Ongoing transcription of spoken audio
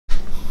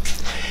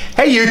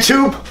Hey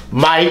YouTube,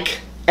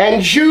 Mike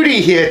and Judy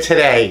here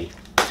today.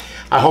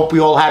 I hope we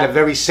all had a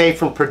very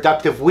safe and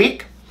productive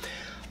week.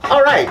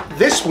 All right,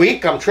 this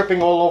week, I'm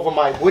tripping all over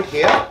my wood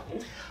here.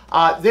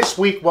 This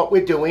week what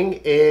we're doing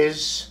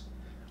is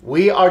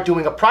we are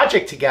doing a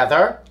project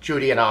together,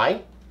 Judy and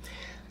I.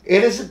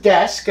 It is a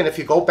desk, and if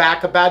you go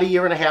back about a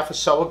year and a half or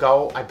so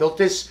ago, I built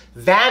this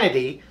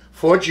vanity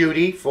for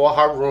Judy for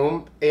her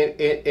room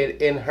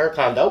in her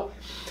condo.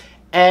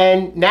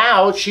 And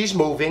now she's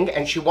moving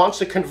and she wants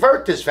to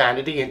convert this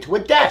vanity into a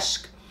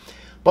desk.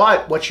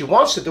 But what she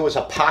wants to do is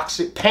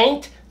epoxy,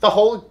 paint the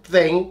whole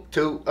thing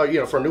to,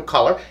 for a new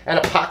color, and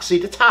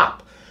epoxy the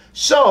top.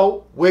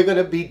 So we're going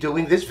to be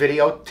doing this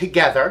video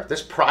together,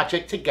 this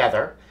project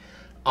together,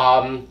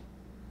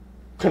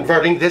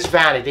 converting this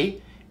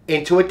vanity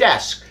into a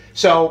desk.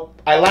 So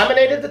I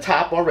laminated the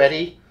top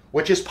already,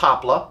 which is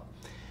poplar.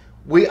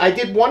 I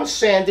did one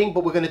sanding,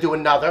 but we're going to do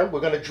another. We're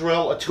going to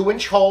drill a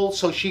 2-inch hole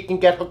so she can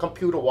get her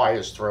computer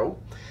wires through.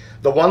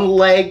 The one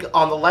leg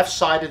on the left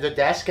side of the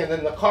desk, and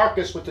then the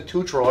carcass with the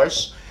 2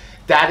 drawers,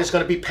 that is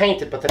going to be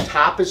painted, but the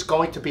top is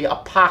going to be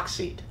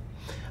epoxied.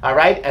 All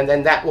right, and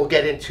then that we'll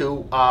get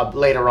into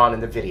later on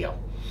in the video.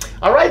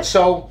 All right,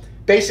 so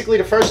basically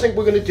the first thing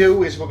we're going to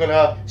do is we're going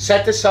to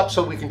set this up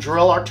so we can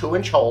drill our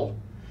 2-inch hole,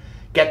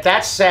 get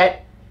that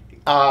set,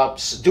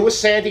 do a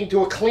sanding,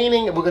 do a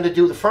cleaning, and we're going to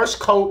do the first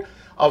coat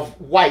of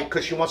white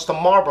because she wants to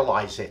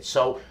marbleize it.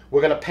 So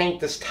we're going to paint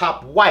this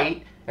top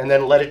white and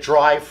then let it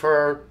dry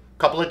for a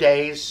couple of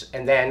days,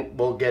 and then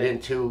we'll get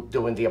into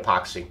doing the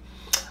epoxy.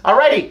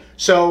 Alrighty,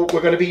 so we're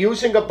going to be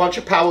using a bunch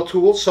of power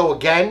tools. So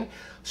again,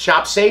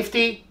 shop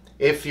safety.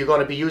 If you're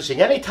going to be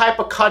using any type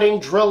of cutting,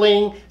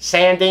 drilling,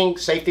 sanding,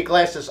 safety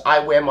glasses,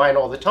 I wear mine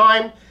all the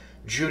time.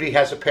 Judy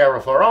has a pair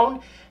of her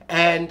own.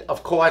 And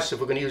of course,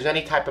 if we're going to use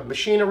any type of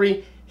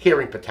machinery,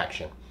 hearing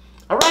protection.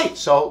 Alright,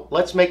 so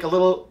let's make a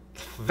little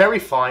very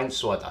fine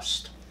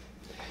sawdust.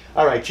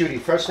 All right, Judy,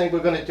 first thing we're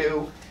going to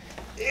do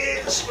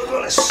is we're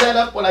going to set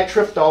up what I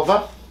tripped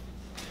over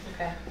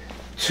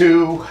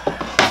to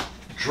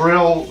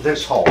drill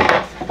this hole.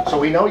 So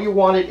we know you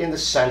want it in the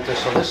center,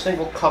 so this thing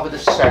will cover the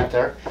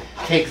center.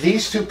 Take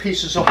these 2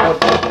 pieces of wood,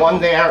 put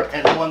one there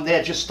and one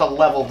there, just to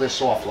level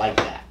this off like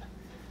that.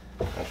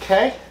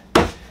 Okay?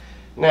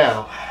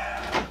 Now,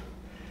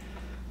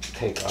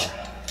 take our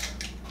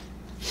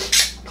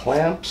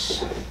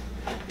clamps.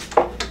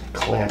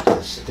 Clamp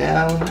this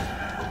down.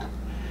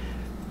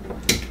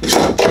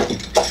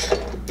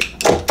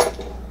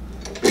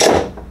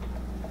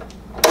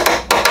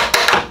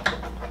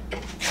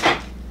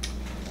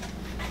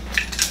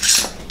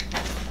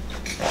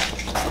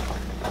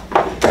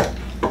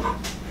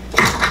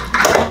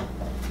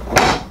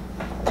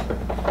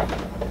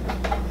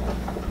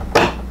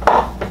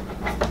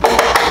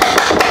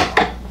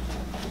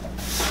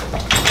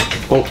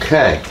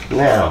 Okay,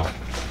 now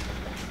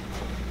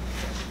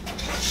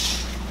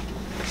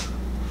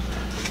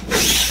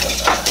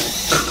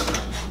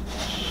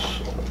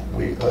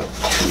we are 2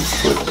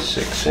 foot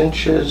 6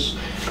 inches.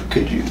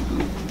 Could you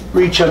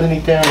reach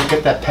underneath there and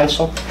get that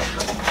pencil?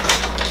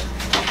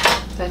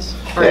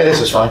 Yeah,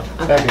 this is fine.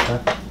 Okay. That'd be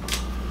fine.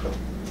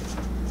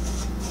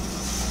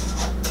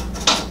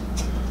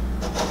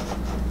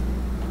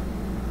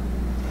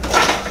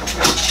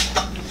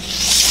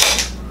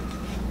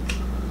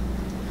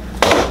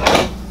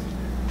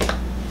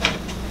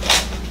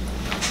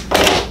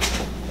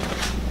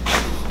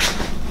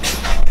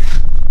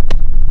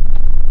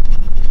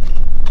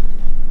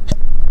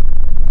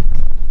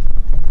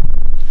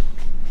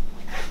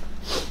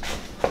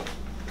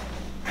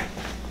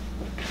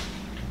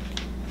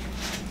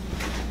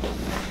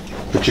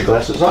 Put your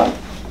glasses on.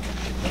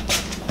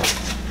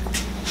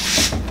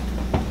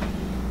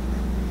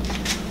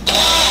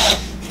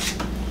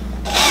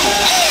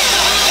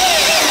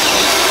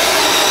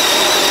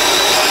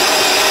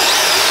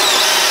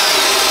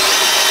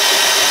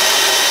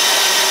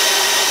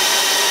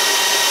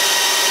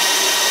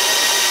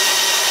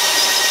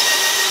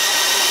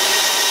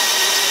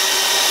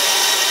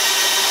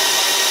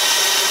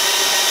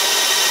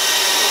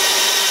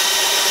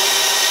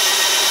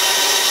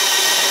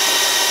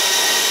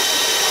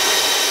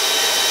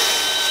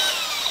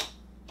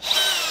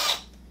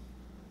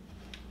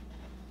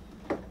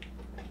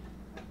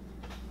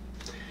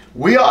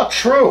 We are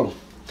true. All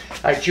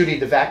right, Judy,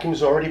 the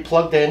vacuum's already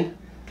plugged in.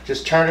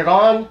 Just turn it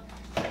on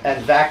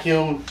and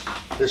vacuum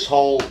this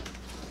whole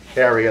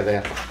area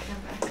there.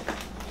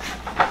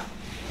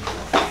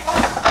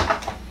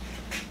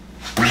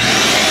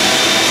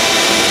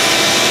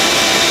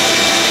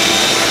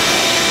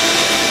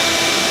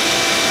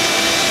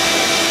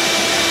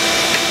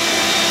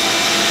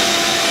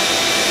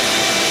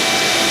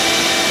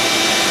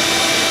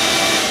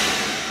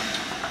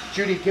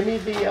 Judy, give me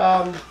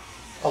the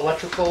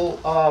electrical,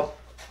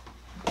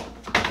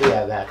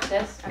 yeah, that.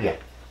 This? Okay. Yeah.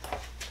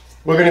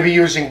 We're going to be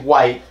using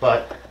white,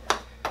 but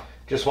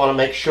just want to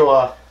make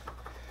sure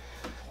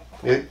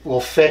it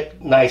will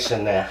fit nice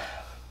in there.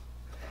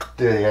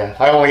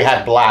 I only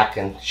had black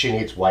and she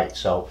needs white,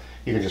 so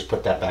you can just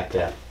put that back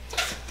there.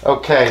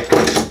 Okay.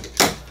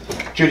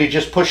 Judy,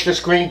 just push this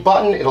green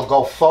button. It'll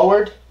go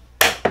forward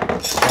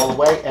all the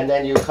way, and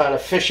then you kind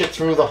of fish it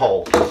through the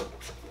hole. If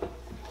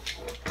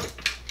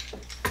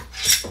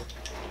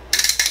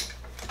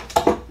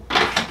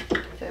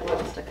it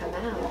wants to come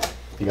out.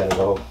 You gotta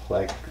go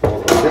like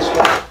this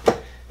way,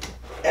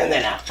 and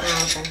then out.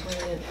 Oh, okay. Well,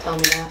 you didn't tell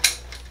me that.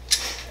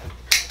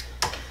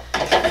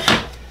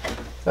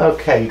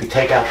 Okay, you can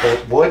take out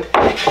the wood.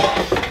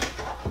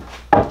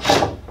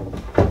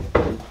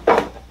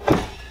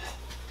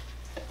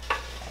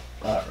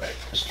 All right,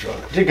 just throw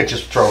it. You could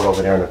just throw it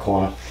over there in the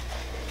corner.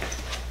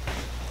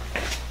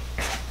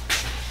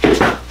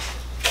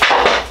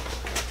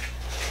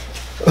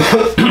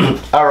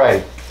 All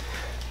right.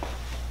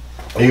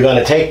 You're going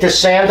to take this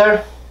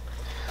sander.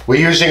 We're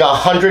using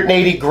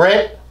 180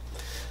 grit,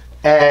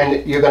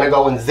 and you're going to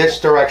go in this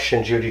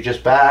direction, Judy.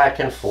 Just back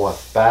and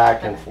forth,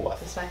 back and forth.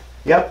 This way?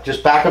 Yep,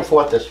 just back and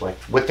forth this way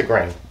with the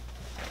grain.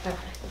 Okay.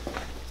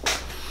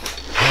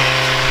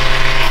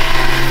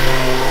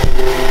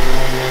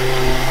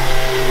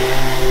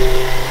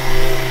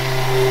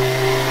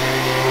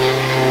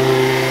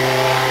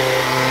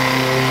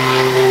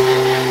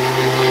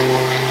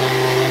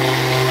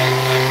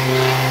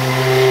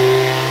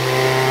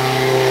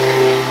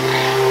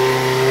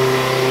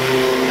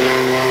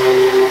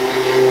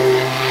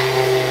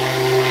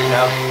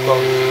 Now go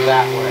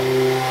that way.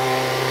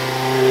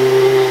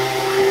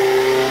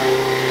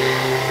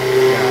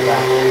 Yeah,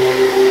 that way.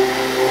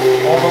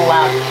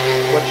 Overlap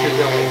what you're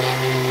doing.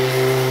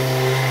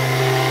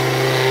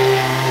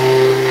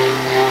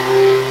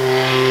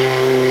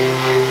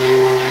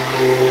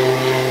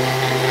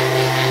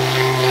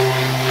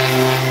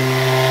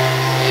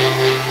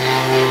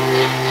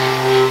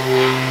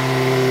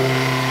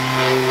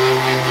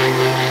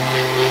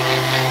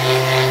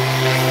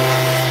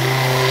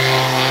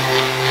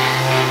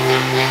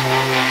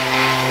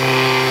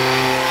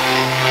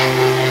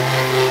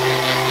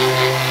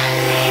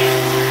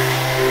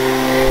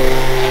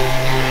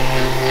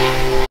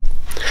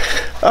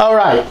 All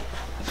right.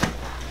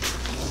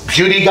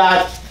 Judy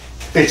got,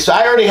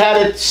 I already had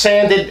it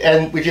sanded,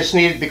 and we just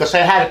needed, because I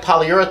had it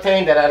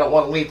polyurethane, that I don't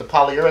want to leave the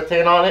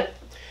polyurethane on it.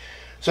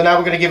 So now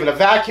we're going to give it a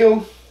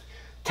vacuum,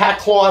 tack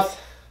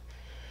cloth,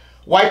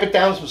 wipe it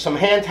down with some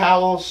hand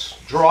towels,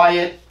 dry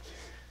it,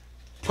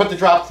 put the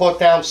drop cloth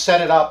down,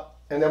 set it up,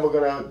 and then we're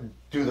going to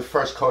do the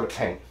first coat of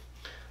paint.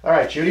 All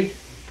right, Judy.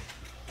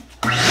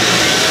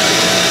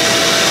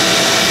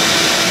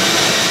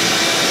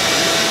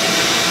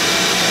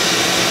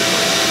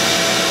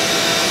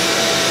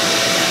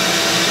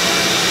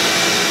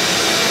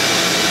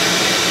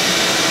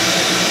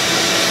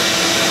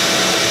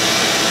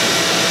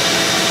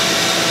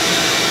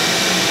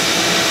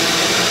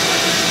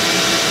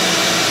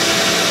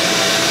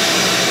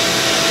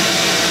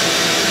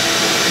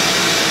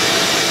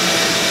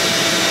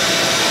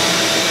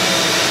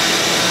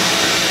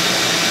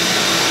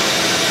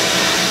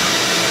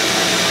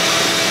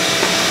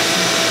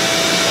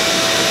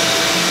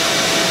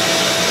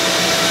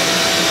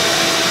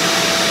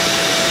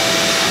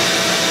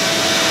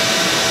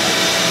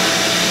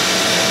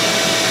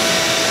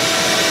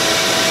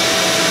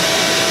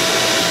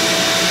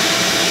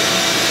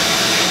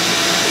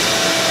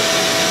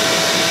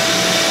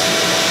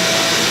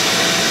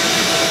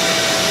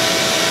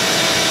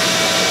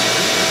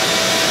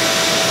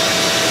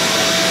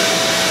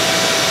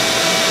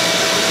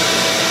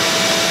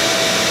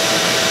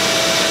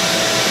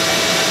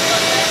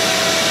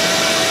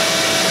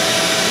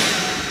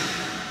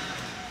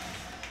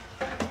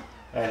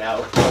 And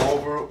I'll go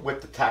over it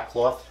with the tack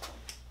cloth.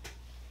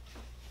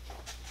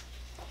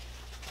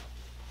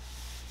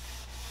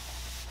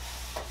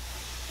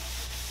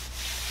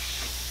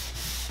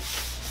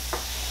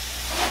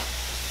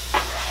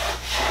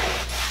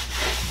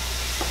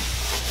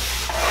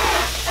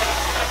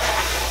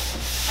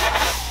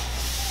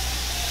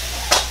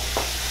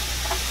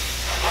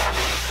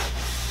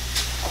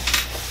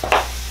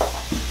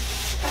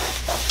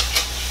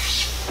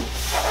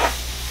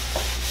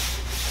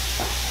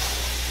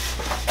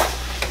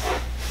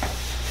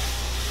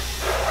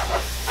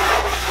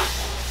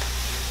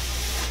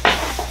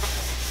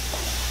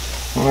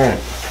 All right.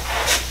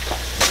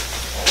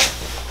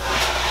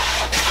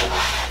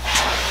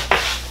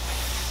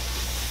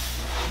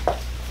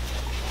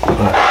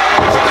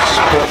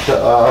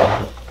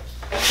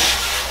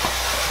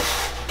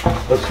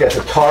 Let's get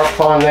the tarp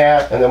on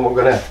there, and then we're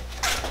gonna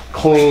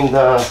clean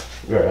the.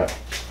 Yeah.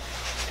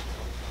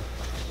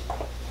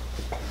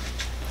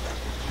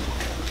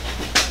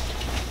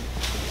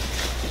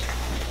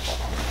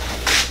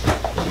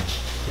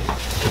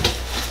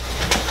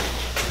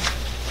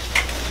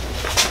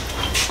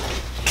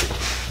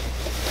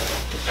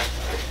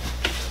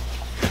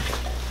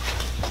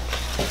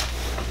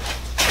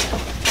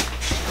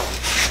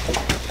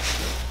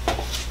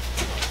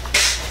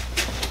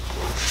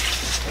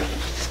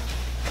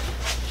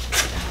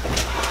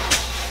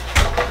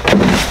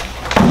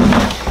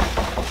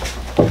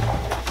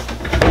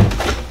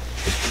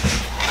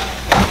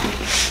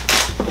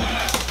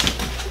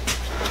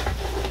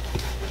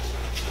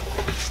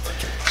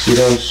 See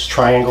those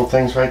triangle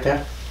things right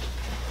there?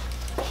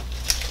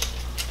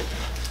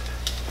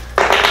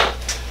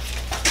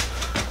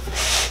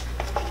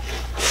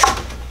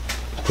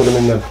 put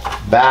them in the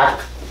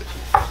back.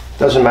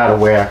 Doesn't matter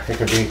where, it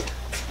could be.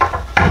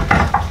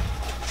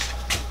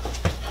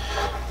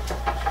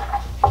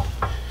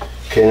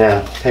 Okay,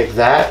 now take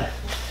that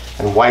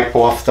and wipe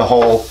off the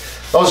whole.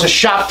 Those are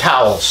shop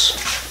towels,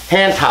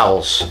 hand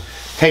towels.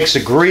 Takes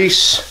the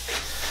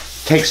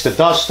grease, takes the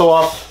dust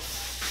off.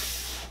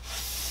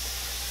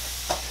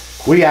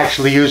 We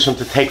actually use them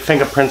to take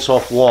fingerprints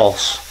off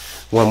walls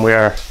when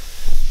we're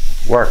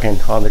working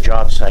on the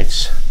job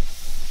sites.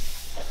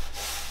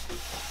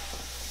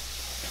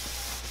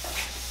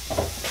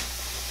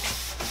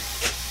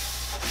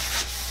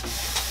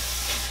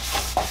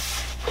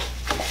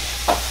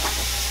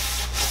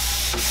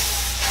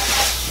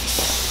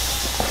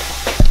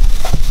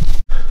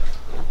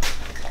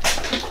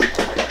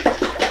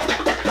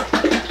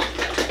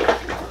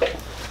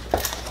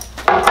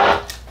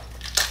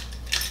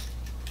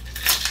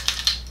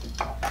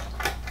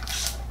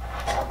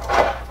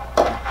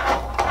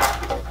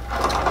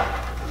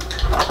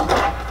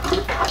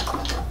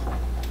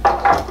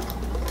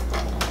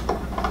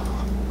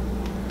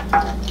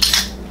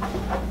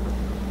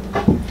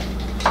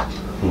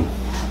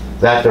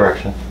 That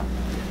direction.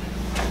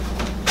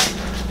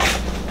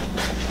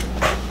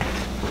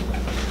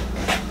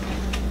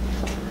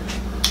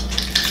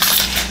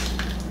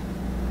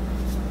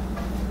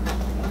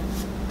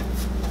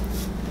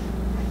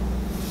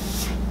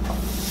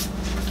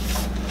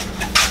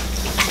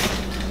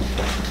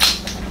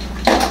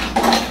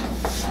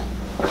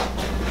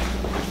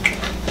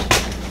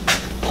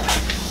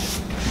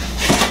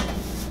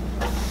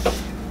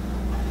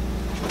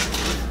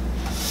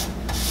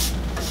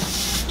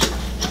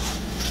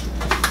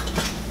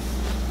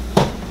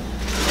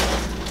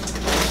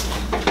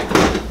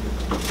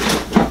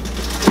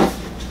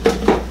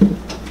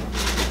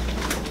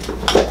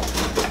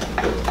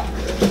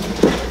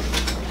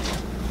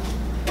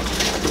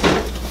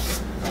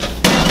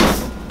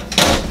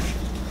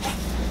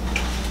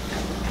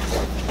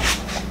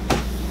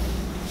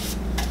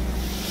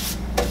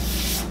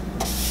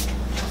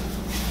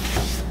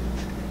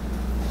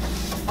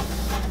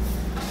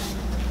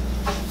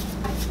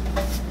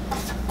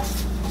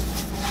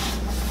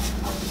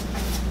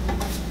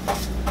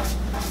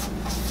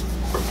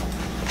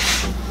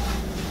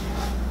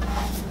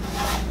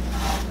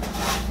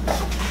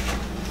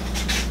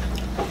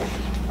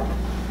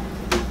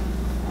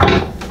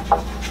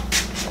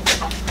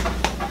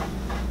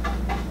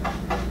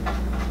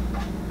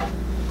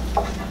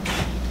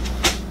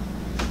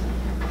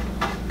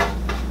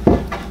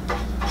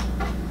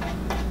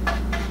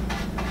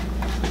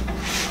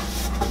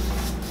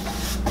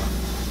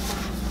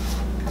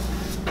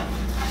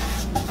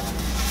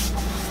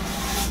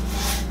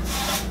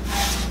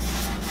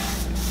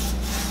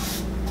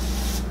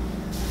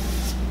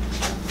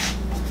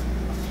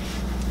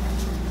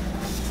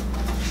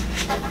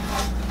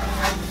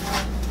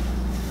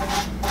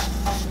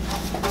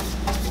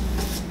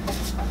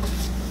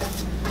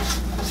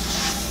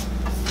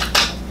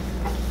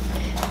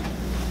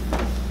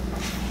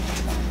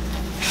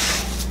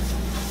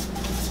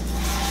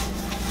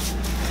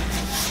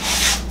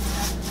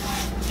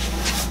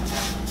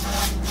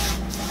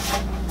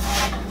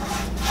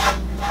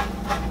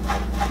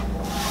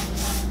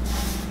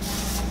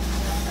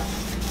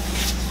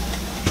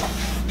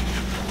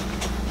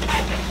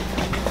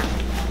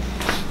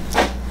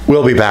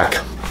 We'll be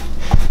back.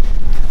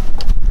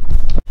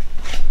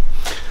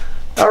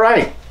 All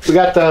right, we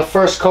got the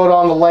first coat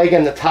on the leg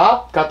and the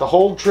top. Got the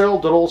hole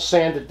drilled, it all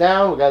sanded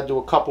down. We got to do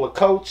a couple of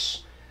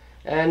coats,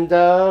 and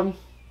then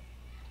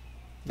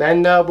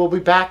we'll be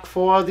back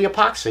for the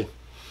epoxy.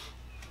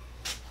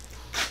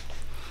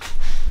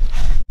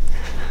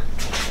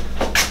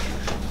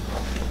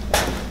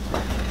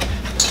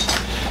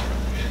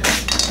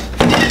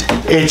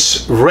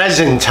 It's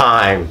resin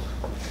time.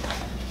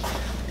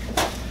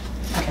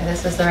 Okay,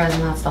 this is the resin,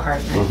 that's the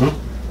hardener.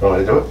 Mm-hmm. Want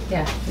to do it?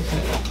 Yeah, you can.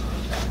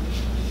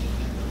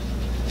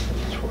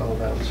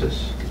 12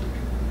 ounces.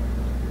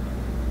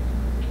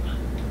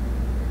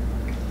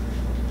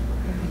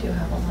 We do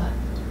have a lot.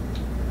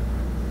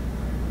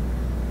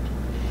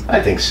 I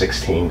think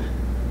 16.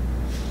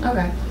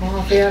 Okay, well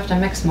if you have to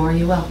mix more,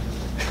 you will.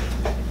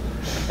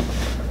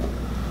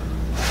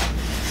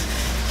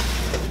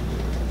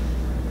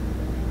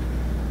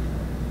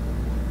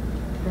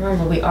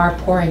 Remember, we are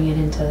pouring it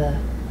into the...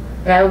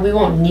 We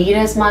won't need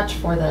as much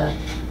for the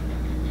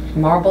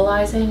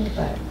marbleizing,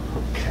 but...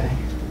 Okay.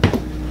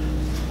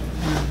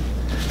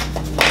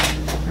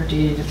 Or do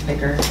you need a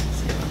bigger...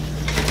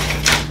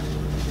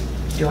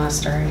 Do you want to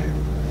stir it?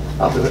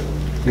 Or? I'll do it.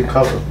 You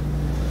cover it.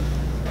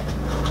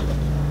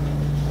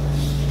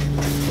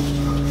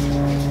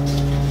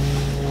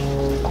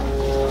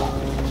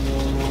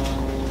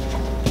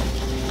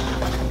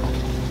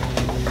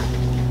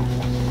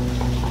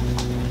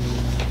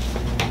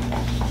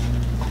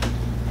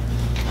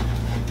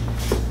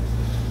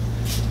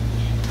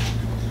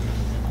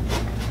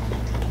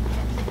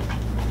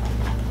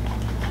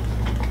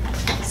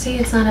 See,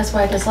 it's not as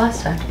white as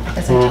last time,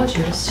 because I told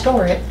you to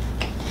store it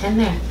in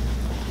there.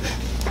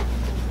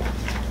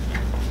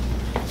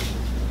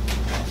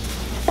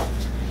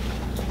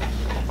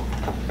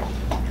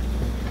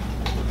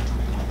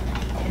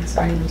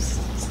 sorry, I'm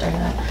stir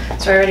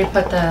that. So I already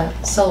put the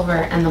silver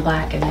and the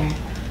black in there,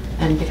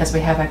 and because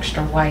we have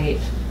extra white,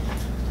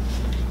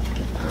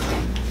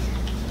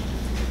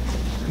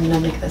 I'm gonna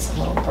make this a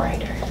little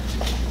brighter.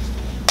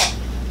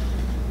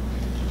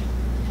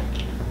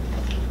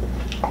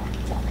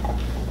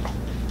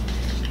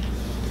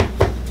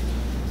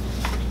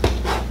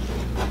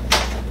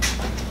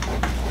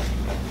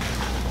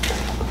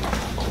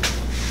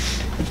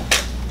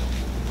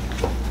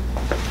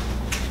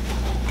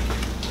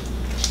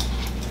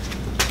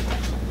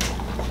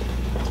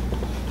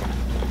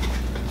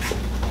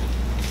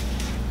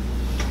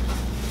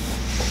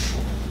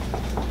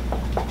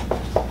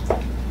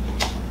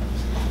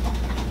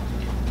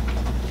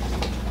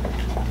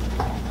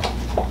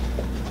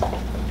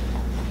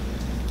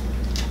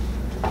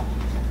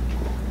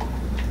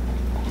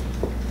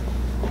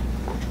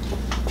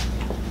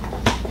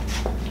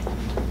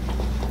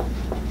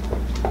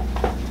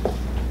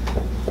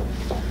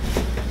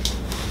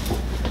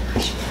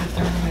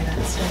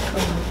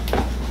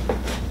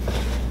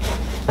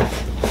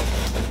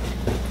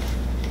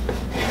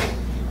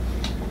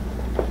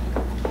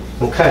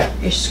 Okay.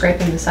 You're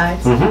scraping the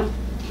sides? Mm-hmm.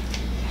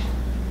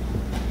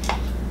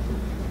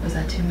 Was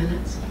that 2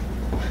 minutes?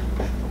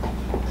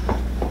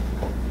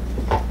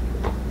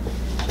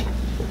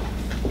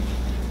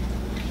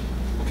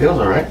 Feels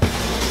all right.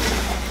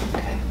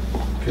 Okay.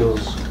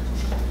 Feels.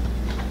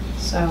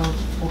 So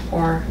we'll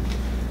pour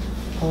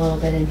a little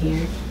bit in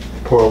here.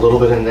 Pour a little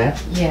bit in there.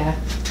 Yeah.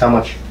 How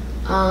much?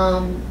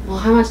 Well,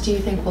 how much do you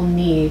think we'll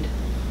need?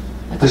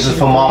 Like This is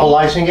for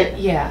marbleizing it?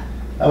 Yeah.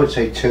 I would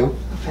say 2.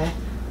 Okay.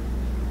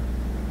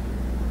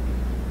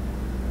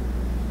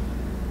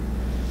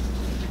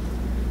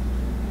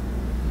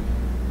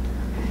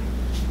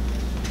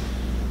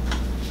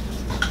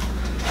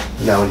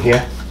 Now in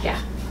here? Yeah.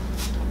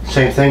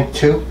 Same thing,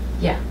 2?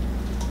 Yeah.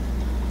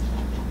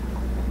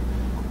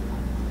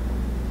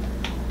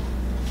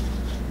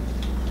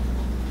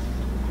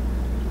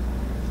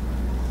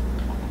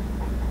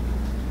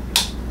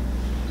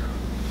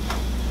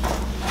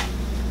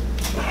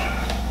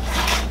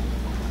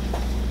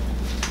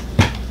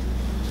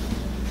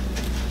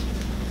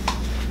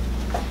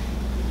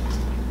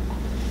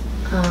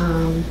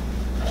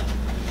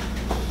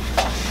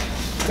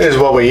 This is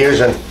what we're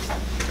using.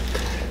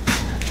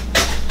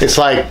 It's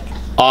like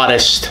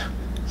artist.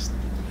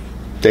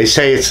 They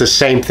say it's the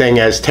same thing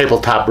as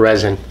tabletop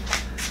resin.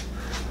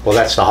 Well,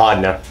 that's the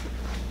hardener.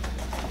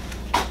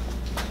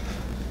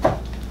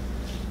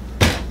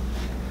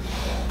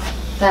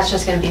 That's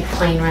just gonna be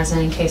plain resin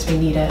in case we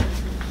need it.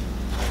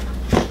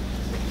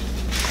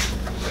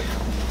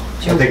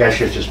 I think I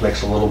should just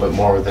mix a little bit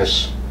more of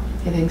this.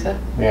 You think so?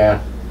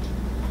 Yeah.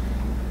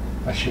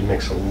 I should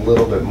mix a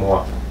little bit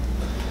more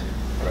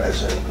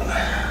resin.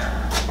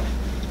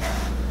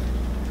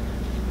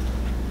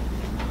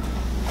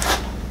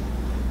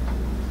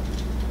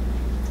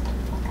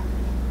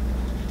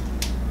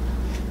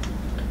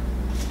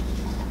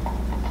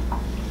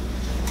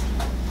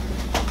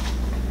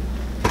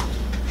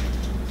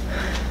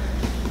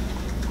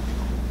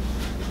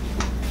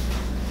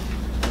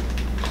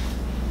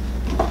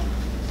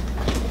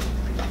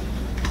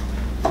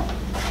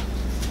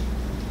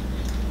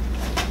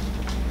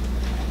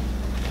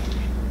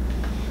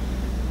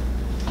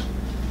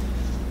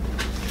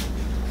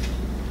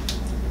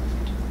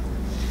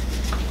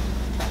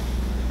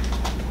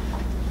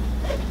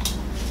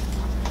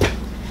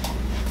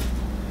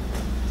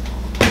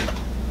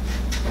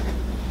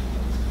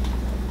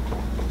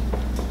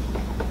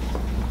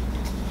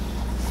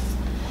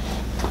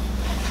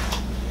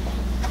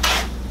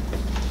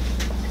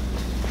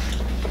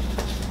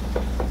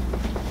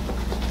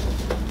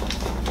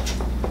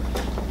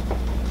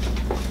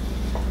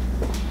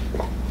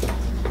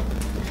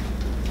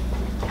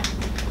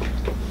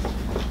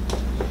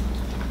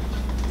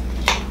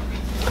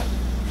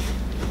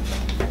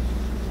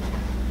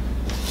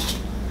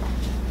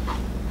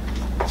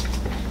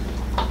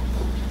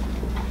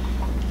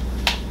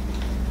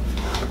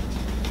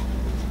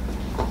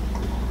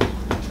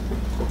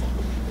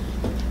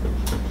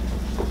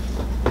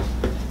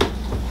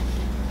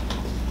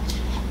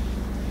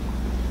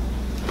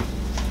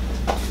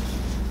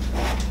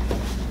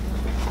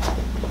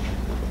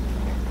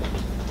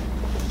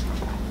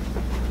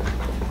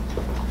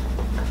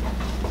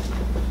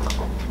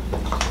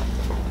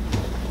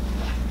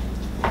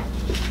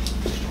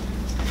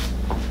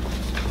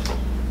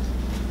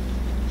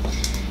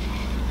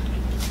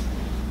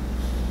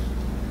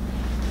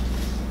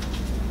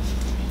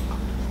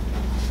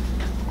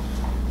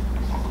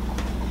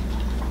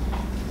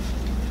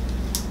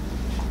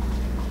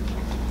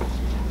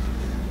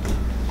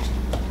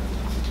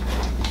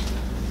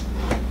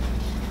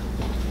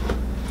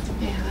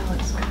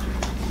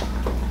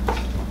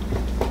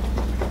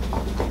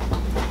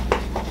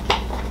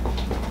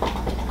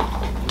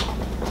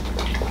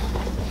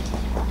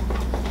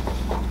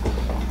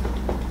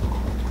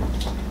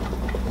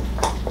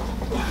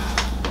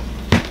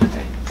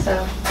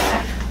 So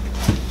black,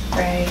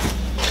 gray,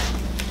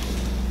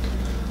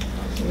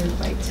 and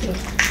white too.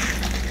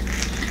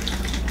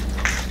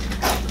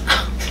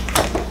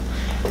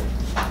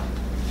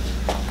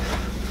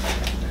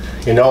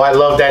 You know I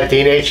love that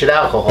denatured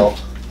alcohol.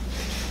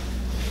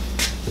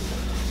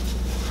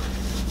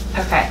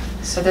 Okay,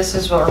 so this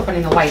is what we're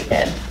putting the white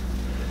in.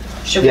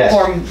 Should we Yes.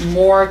 pour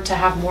more to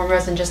have more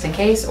resin just in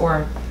case,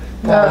 or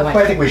more the I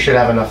white? think we should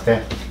have enough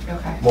there.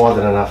 Okay. More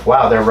than enough.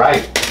 Wow, they're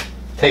right.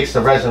 Takes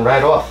the resin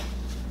right off.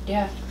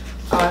 Yeah.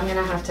 Oh, I'm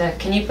gonna have to.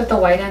 Can you put the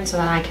white in so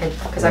then I could?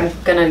 Because I'm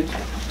gonna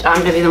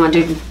be the one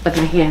doing with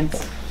my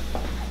hands.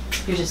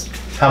 You just.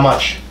 How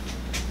much?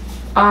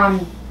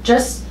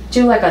 Just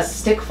do like a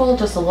stickful,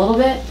 just a little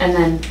bit, and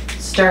then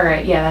stir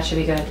it. Yeah, that should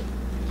be good.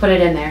 Put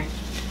it in there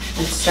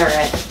and stir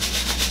it.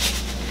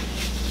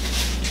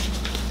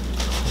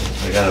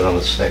 I got it on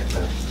the stick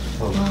now.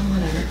 Well,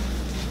 whatever.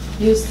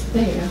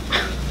 There you go.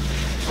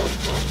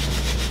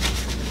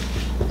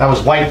 That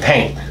was white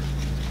paint.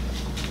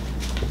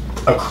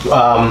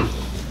 Acrylic.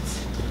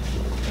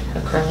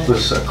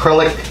 This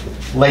acrylic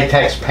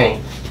latex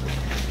paint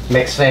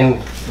mixed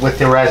in with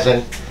the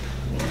resin.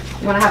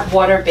 You want to have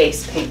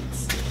water-based paints.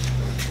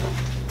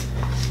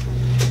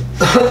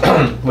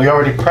 We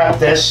already prepped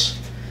this,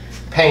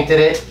 painted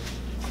it,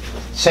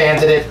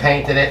 sanded it,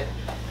 painted it.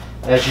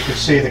 As you can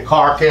see, the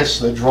carcass,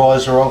 the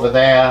drawers are over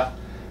there.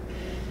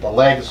 The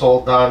legs all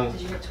done.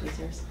 Did you get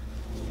tweezers?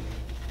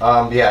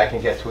 Yeah, I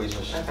can get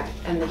tweezers. Okay.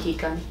 And the heat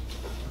gun.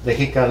 The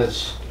heat gun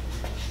is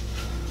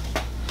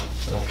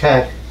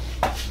okay.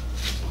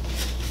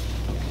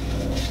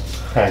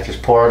 Alright,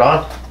 just pour it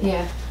on.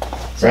 Yeah.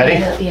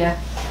 Ready? Yeah.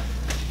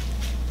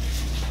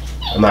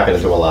 I'm not going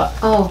to do a lot.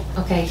 Oh,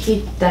 okay.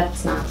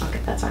 That's not. Okay,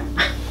 that's fine.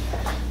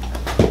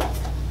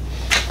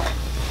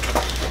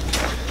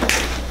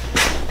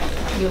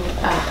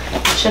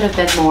 It should have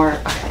been more.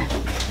 Okay.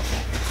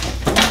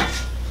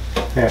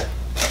 Here.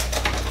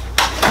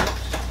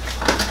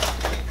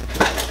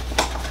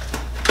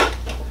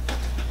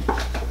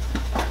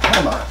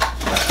 Come on.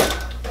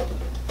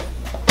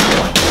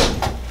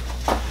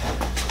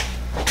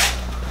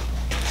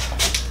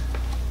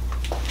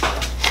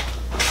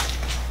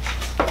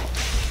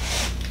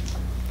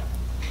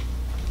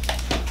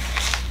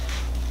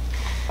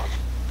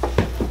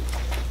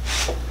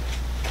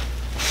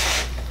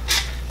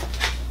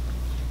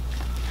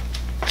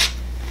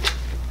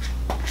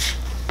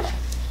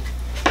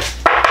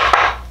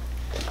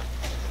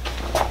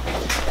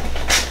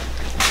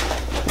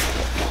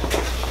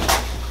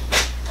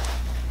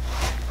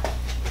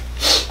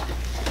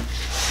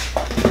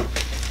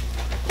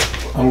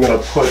 I'm gonna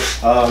put,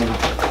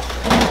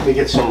 let me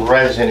get some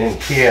resin in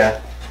here.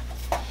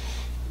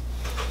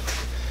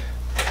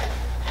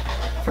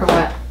 For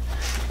what?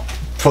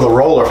 For the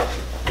roller.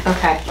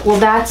 Okay. Well,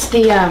 that's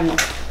the.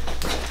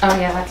 Oh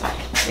yeah, that's fine.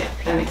 Yeah,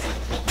 that makes sense.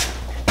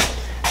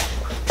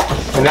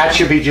 And that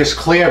should be just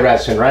clear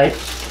resin, right?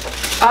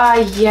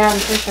 Yeah, I'm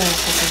pretty sure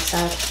that's what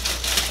they said.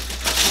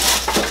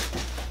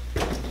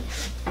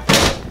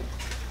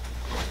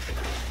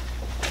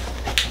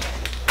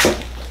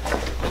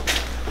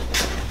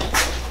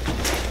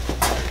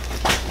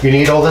 You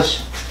need all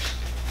this?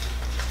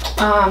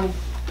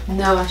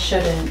 No, I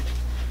shouldn't.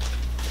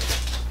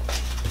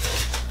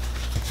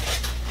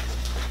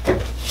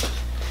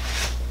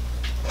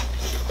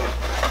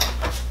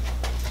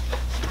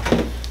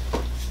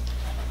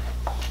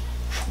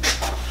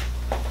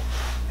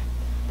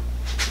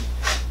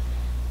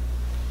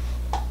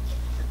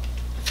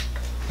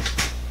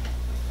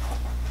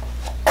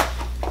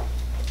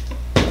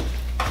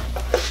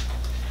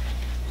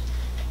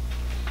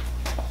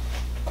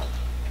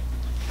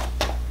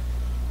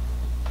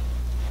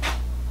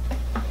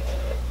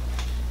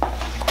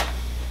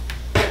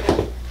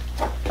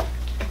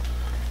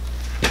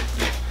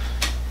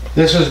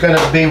 This is going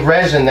to be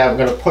resin that we're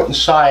going to put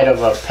inside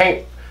of a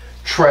paint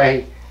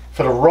tray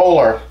for the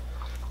roller,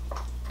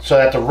 so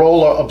that the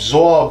roller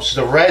absorbs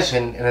the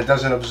resin and it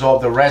doesn't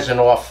absorb the resin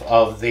off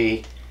of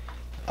the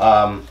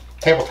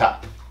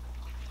tabletop.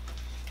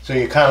 So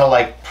you're kind of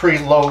like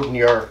preloading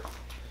your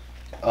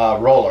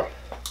roller.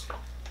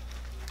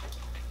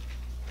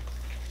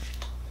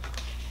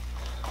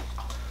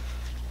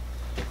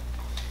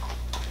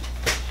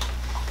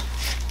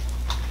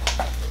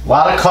 A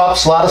lot of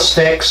cups, a lot of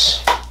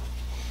sticks.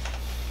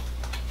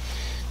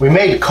 We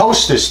made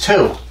coasters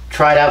too.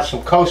 Tried out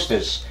some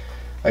coasters.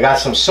 I got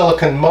some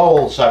silicone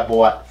molds I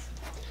bought.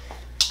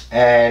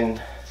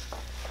 And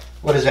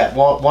what is that?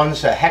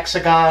 One's a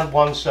hexagon,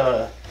 one's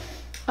a...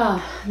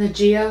 the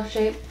geo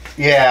shape?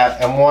 Yeah,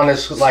 and one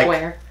is like...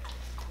 Square.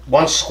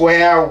 One's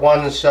square,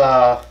 one's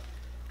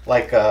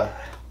like a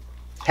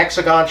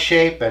hexagon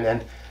shape, and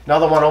then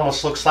another one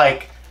almost looks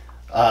like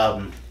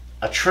a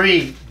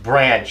tree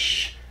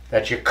branch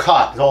that you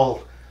cut. It's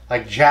all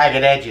like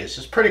jagged edges.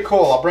 It's pretty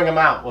cool. I'll bring them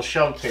out. We'll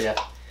show them to you.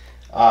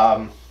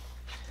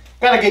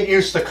 Gotta get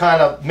used to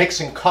kind of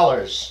mixing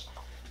colors,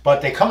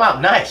 but they come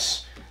out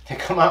nice. They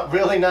come out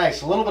really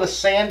nice. A little bit of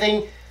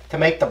sanding to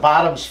make the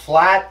bottoms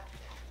flat.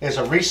 There's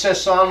a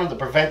recess on them to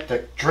prevent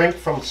the drink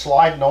from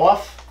sliding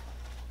off.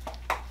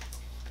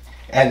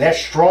 And they're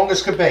strong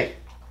as could be.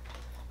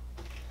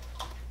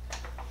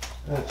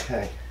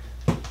 Okay.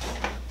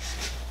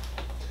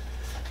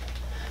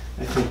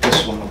 I think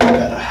this one will be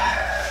better.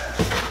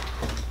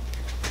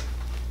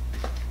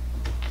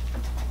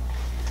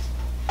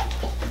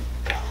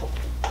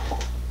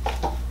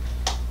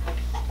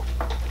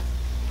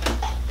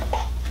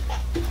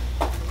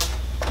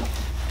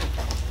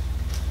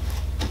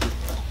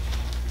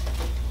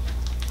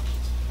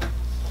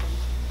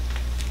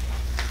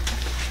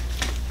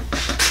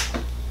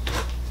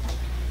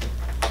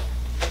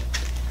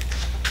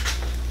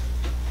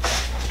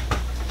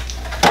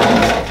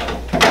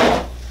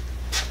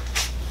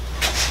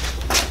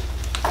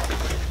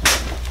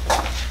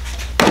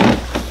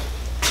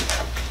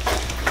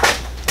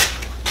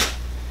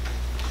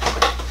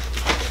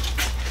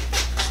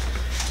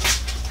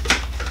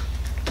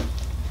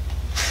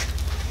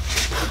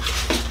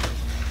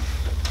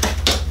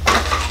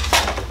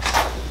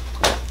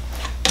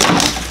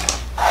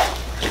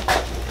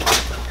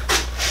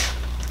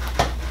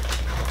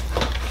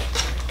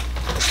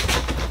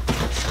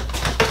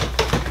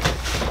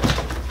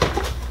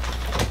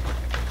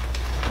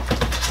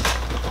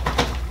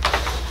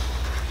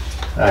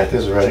 All right,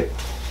 this is ready.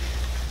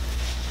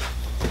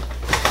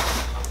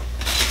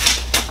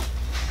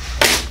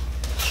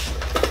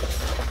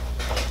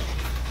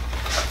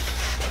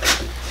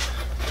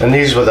 And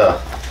these were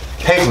the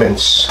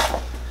pigments.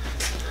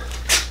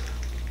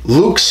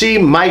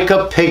 Luxie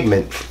Mica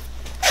Pigment.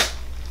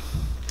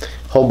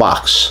 Whole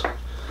box.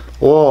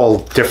 All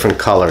different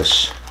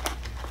colors.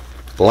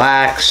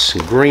 Blacks,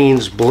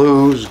 greens,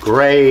 blues,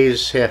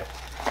 grays. Here.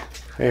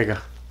 There you go.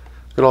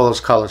 Look at all those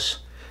colors.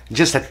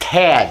 Just a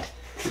tad.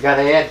 You got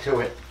to add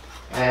to it.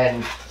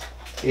 And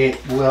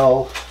it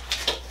will...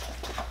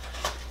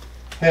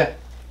 Yeah.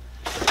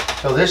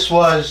 So this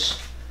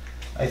was,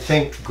 I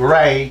think,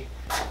 gray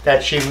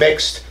that she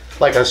mixed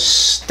like a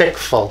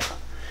stickful,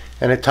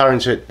 and it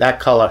turns it that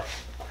color.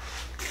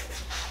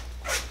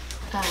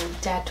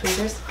 Dad,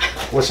 tweezers.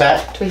 What's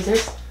that?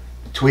 Tweezers.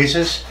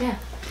 Tweezers? Yeah.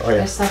 Oh yeah.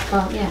 There's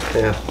stuff. Yeah.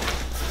 Yeah.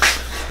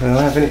 I don't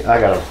have any.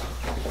 I got them.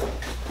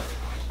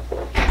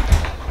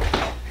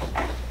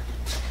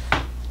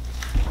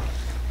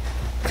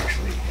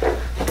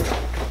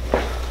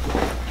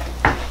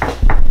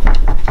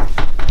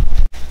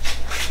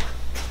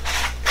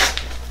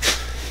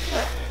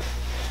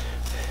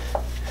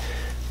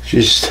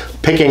 She's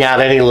picking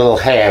out any little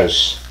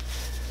hairs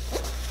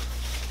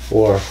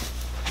or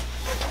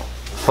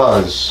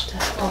fuzz.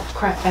 Oh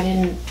crap! I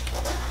didn't.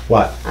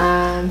 What?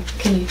 Can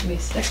you give me a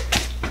stick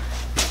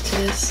to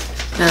this?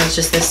 No, it's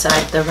just this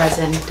side. The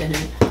resin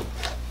didn't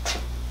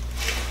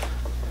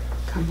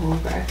come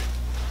over.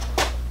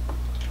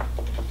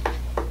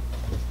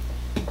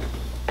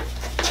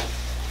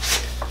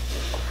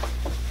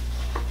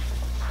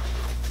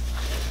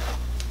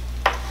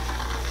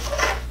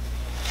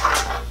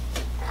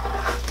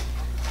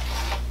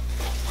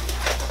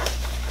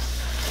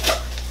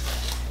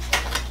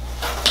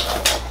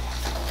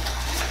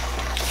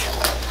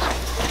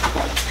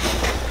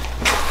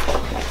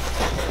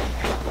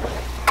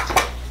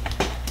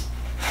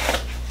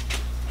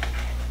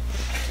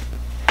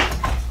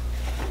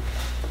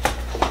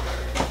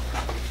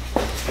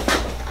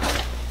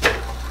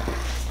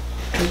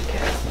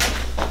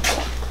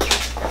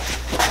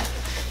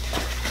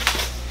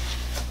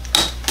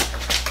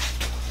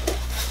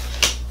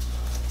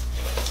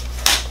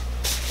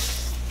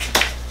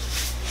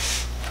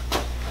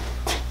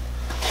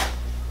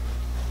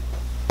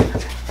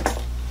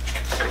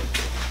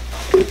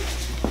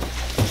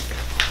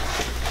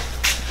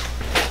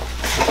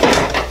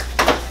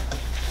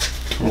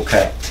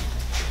 Okay.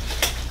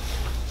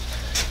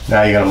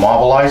 Now you're gonna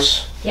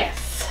marbleize?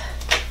 Yes.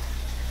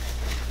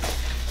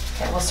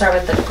 Okay, we'll start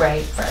with the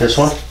gray first. This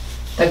one?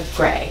 The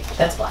gray.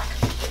 That's black.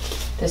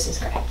 This is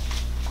gray.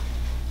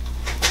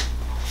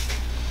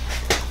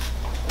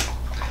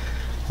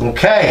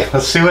 Okay,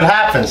 let's see what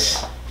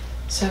happens.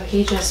 So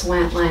he just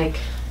went like.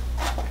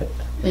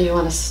 You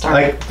want to start?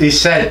 Like he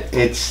said,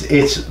 it's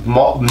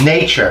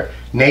nature.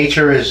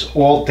 Nature is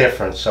all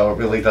different, so it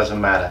really doesn't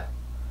matter.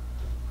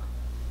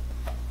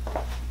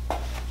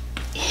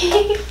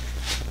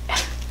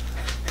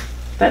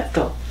 That's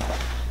cool.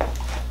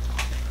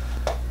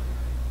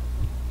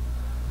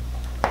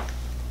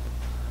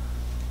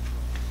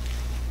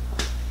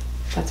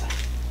 That's fine.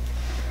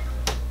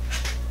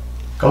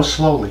 Go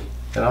slowly.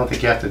 I don't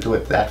think you have to do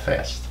it that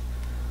fast.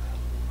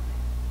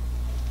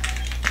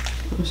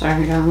 I'm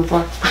sorry, I got on the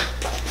floor.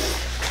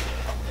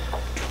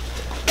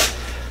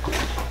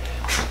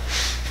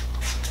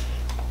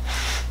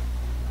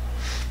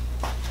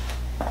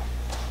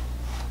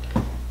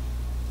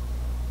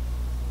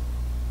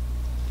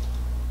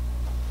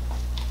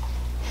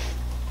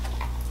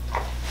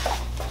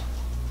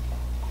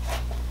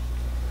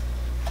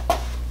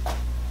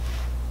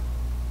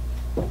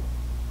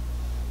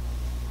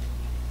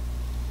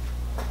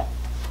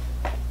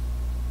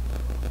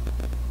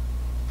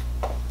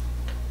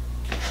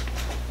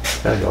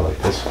 Gotta go like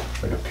this,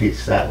 like a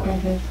piece that way.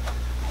 Mm-hmm.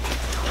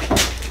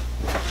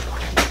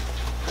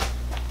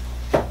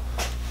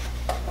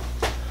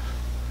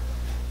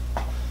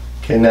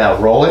 Okay, now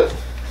roll it.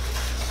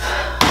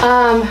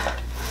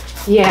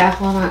 Yeah,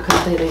 well, not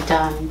completely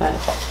done, but.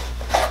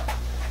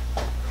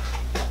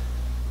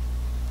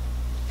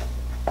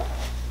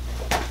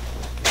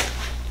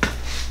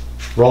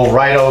 Roll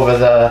right over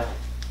the...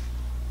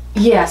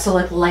 Yeah, so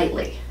like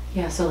lightly.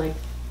 Yeah, so like.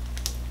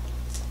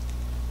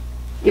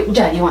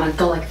 Yeah, you want to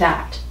go like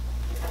that.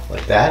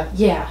 Like that?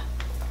 Yeah.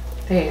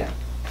 There you go.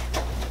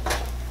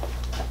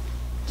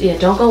 Yeah,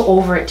 don't go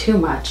over it too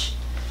much.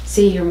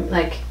 See, you're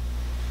like,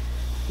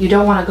 you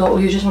don't want to go,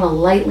 you just want to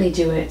lightly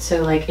do it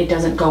so like it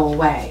doesn't go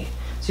away.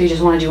 So you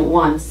just want to do it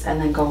once and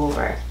then go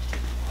over it.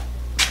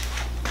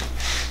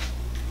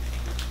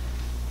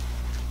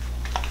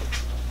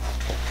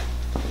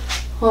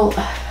 Well,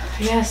 I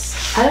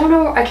guess, I don't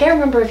know, I can't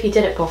remember if he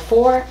did it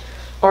before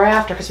or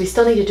after because we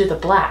still need to do the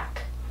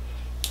black.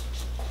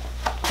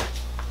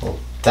 Well,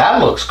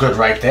 that looks good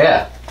right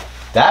there.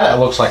 That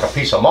looks like a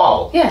piece of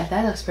marble. Yeah,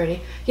 that looks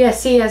pretty. Yeah,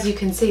 see, as you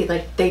can see,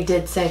 like they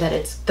did say that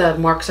it's the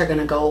marks are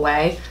gonna go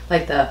away,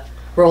 like the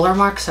roller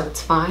marks, so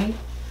it's fine.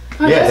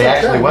 Oh, yeah, they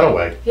actually went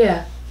away.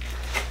 Yeah.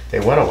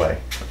 They went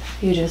away.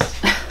 You just.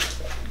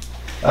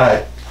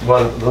 Alright,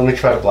 well, let me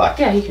try the black.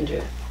 Yeah, you can do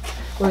it.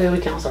 We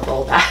can also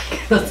roll back.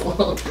 That's a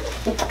little.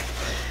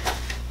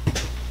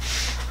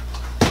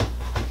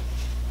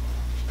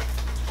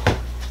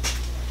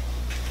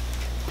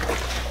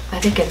 I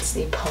think it's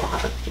the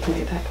pull-out.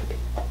 Maybe that could be.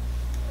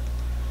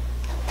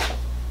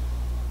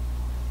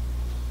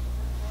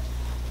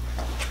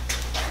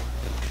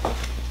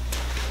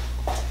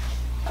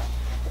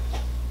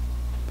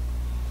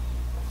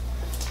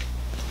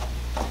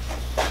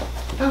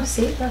 Oh,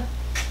 see the.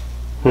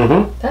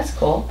 Mm-hmm. That's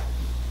cool.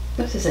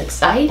 This is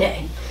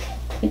exciting.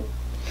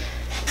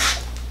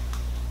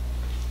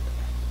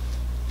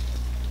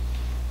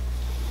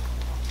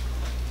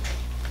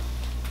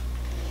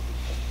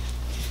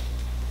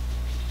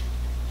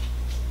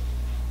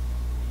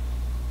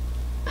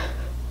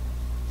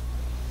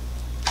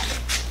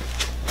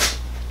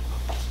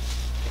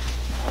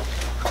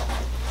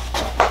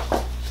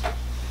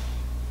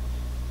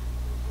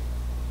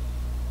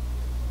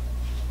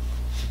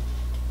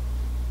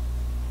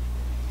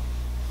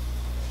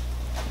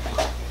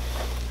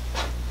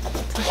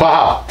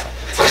 Wow.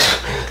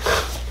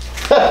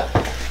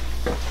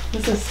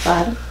 This is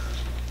fun.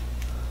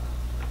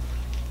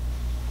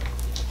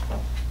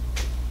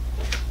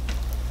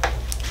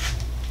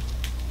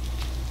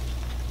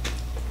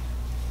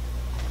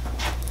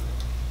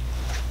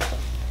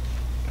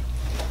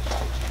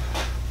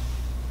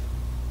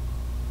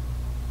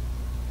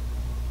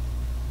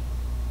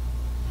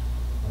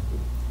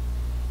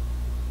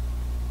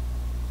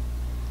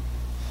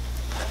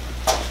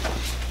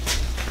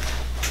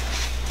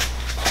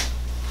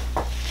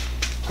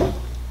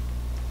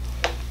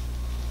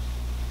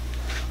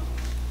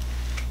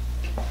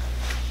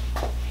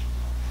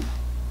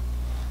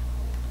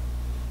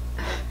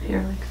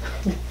 You're like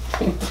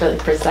really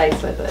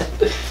precise with it.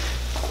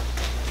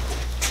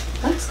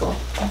 That's cool.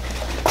 Okay.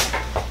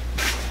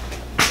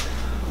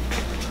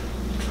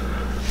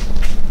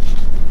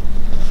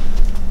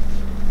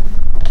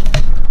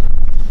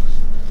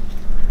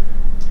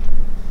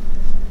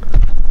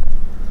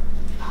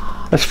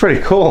 That's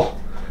pretty cool.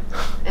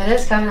 It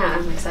is coming out.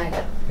 I'm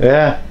excited.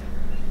 Yeah.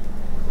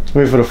 I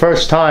mean, for the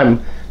first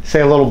time,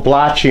 say a little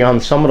blotchy on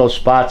some of those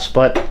spots,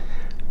 but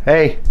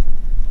hey,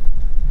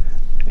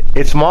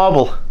 it's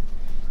marble.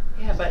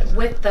 Yeah, but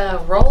with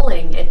the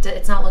rolling,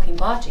 it's not looking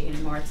blotchy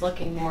anymore. It's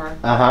looking more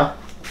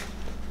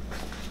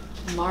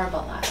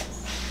marbleized.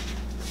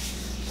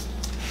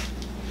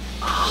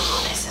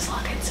 Oh, this is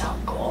looking so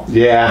cool.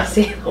 Yeah.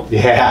 See?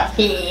 Yeah.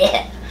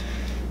 Yeah.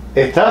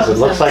 It does. It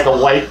looks like a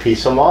white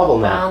piece of marble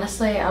now.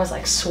 Honestly, I was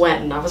like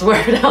sweating. I was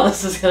worried how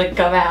this was gonna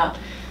come out.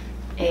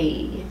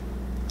 Hey.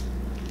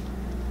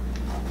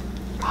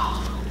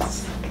 Oh,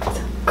 this is looking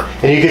so cool.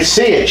 And you can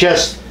see it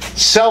just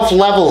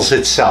self-levels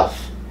itself.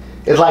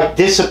 It like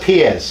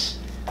disappears,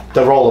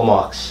 the roller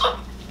marks.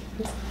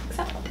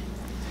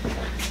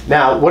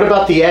 Now, what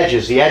about the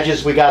edges? The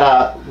edges we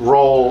gotta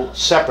roll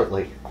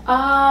separately.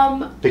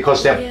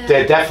 Because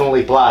they're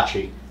definitely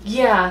blotchy.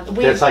 Yeah.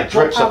 There's like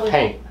drips of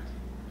paint.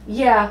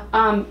 Yeah,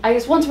 I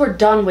guess once we're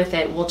done with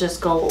it, we'll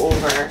just go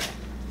over,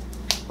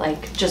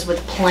 like, just with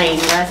plain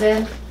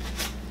resin.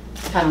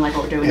 Kind of like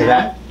what we're doing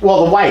now.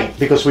 Well, the white,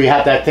 because we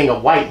have that thing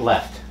of white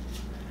left.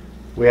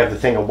 We have the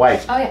thing of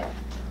white. Oh, yeah.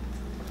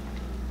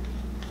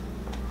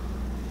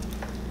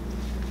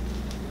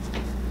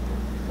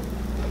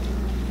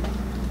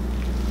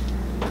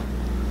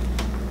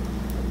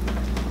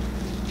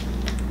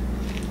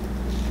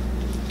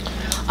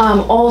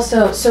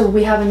 Also, so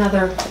we have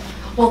another,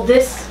 well,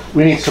 this.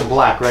 We need some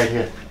black right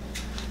here.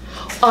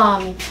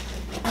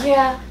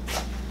 Yeah.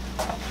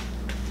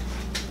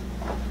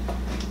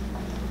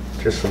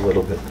 Just a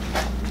little bit.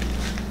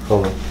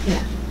 Hold on.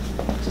 Yeah,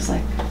 just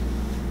like.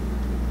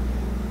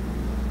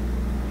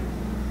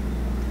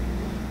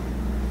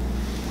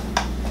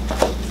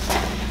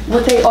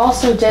 What they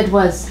also did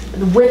was,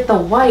 with the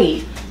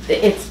white,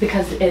 it's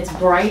because it's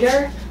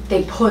brighter,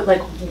 they put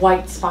like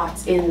white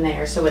spots in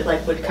there so it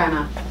like would kind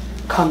of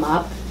come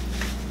up.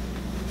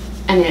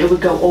 And it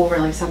would go over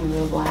like some of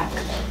the black.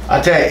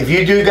 I'll tell you, if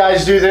you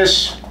guys do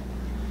this,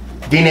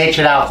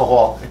 denatured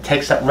alcohol, it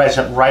takes that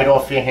resin right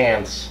off your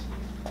hands.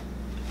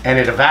 And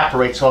it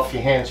evaporates off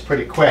your hands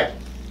pretty quick.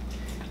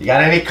 You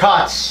got any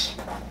cuts,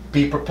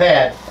 be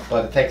prepared,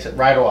 but it takes it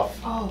right off.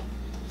 Oh.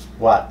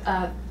 What?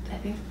 I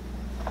think,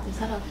 is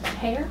that a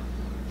hair?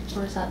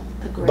 Or is that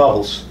the gray?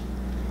 Bubbles.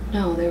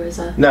 No, there was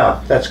a... No,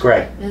 that's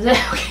gray. Is it?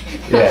 Okay.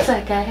 Yeah. That's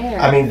like a hair.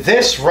 I mean,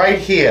 this right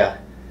here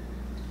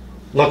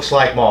looks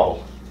like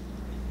marble.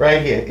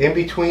 Right here, in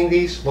between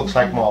these, looks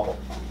like marble.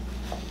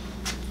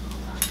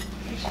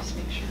 Let's just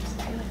make sure. I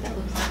feel like that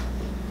looks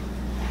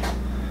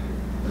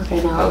like...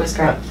 Okay, no, it was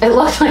gray. It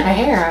looked like a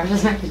hair. I was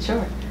just making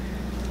sure.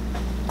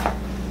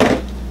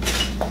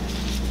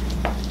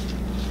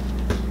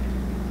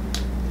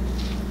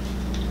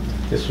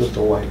 This was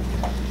the white.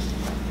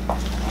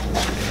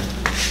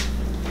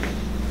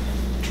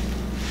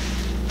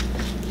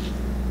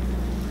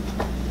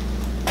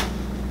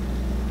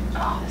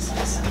 Oh, this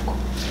is so cool.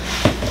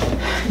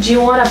 Do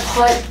you want to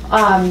put,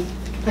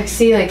 like,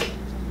 see, like,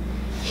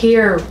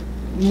 here,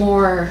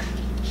 more,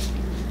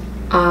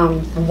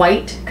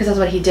 white, because that's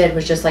what he did,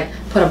 was just like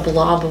put a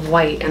blob of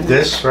white and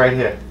This right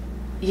here.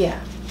 yeah.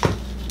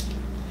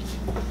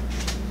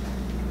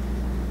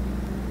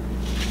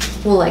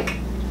 Well, like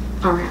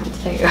around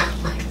there you go.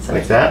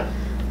 Like that?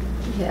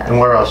 Yeah. And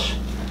where else?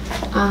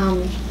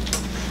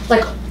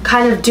 Like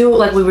kind of do it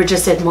like we were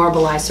just did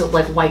marbleized, so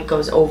like white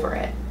goes over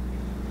it.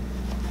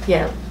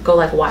 Yeah, go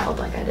like wild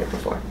like I did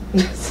before.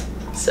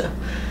 So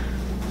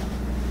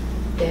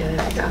yeah,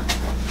 there we go.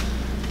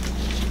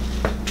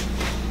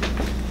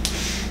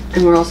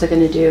 And we're also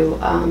gonna do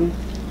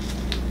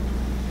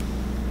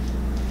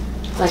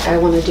like I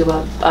want to do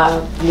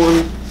a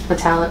more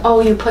metallic.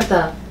 Oh, you put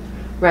the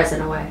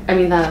resin away. I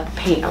mean the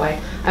paint away.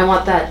 I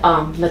want that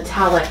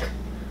metallic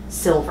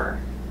silver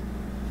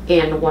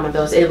in one of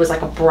those. It was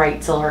like a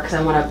bright silver because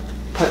I want to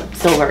put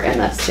silver in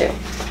this too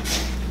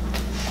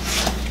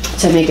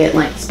to make it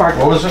like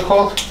sparkly. What was it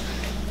called?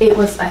 It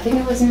was, I think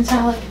it was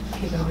metallic.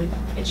 Keep going.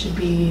 It should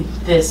be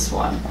this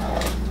one.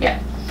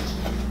 Yeah.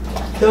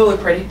 It'll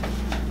look pretty.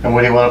 And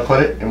where do you want to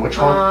put it? In which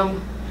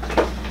one?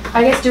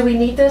 I guess, do we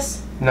need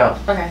this? No.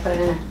 Okay, put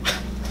it in there.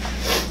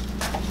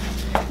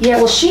 Yeah,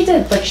 well she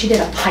did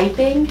a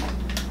piping,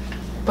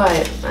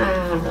 but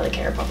I don't really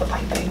care about the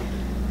piping.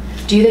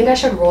 Do you think I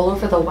should roll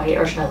over the white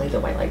or should I leave the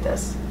white like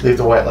this? Leave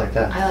the white like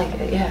that. I like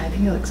it, yeah, I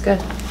think it looks good.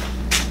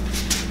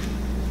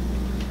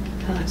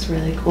 That looks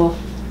really cool.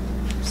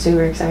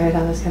 Super excited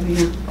how this coming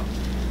out.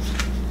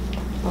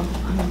 Well,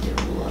 I'm gonna do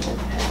a little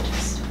bit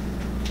just.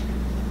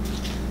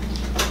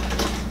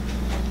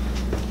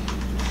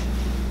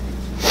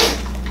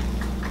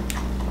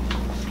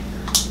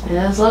 It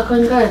is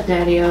looking good,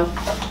 Daddy-o.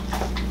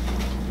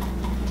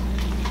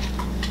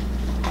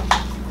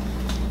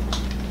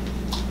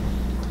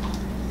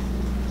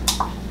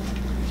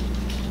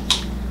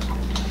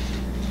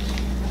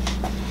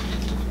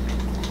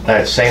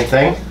 Alright, same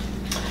thing?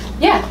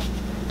 Yeah,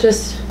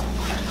 just,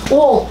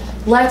 well,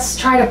 let's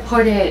try to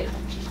put it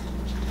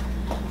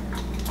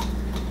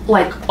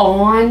like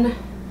on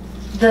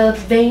the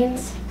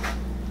veins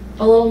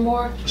a little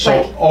more.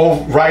 So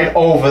like, right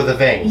over the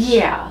veins?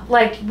 Yeah,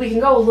 like we can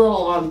go a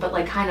little on, but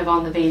like kind of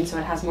on the vein so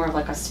it has more of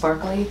like a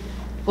sparkly.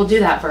 We'll do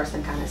that first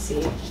and kind of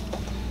see.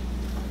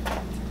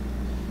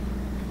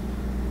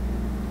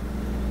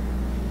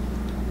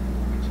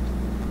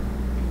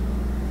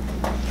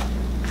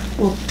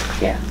 Well,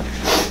 yeah.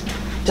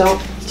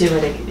 Don't do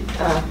it again.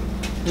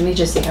 Let me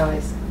just see how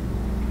it's.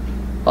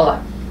 Hold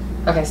on.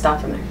 Okay, stop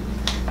from there.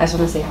 I just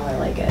want to see how I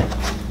like it.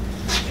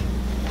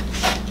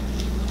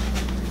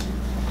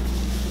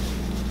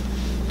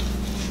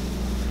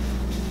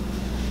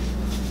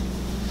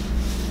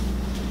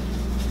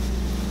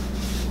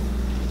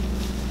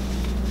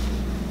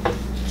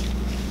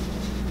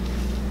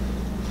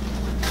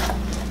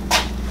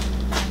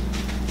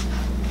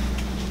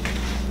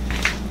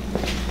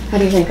 How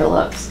do you think it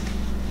looks?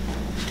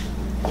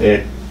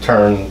 It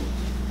turned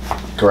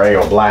gray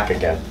or black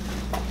again.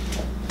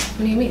 What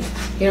do you mean?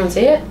 You don't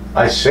see it?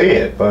 I see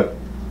it, but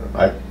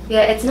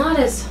Yeah, it's not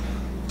as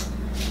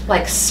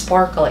like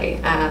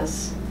sparkly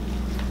as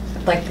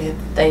like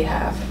they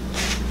have.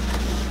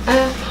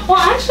 Well,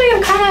 actually,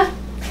 I'm kind of.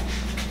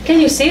 Can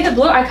you see the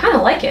blue? I kind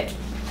of like it.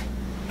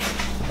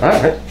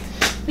 Alright.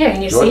 Yeah,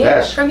 can you Your see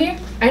best. it from here?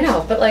 I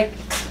know, but like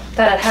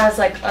that it has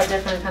like a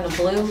different kind of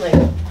blue, like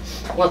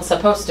what's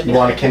supposed to be. You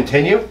want to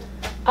continue?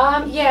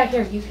 Yeah.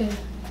 Here, you can.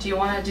 Do you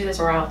want to do this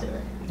or I'll do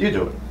it? You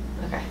do it.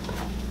 Okay.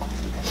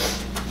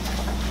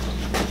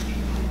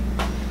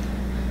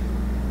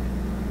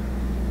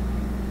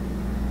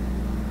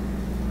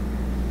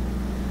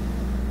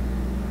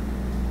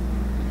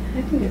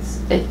 I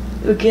think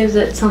it gives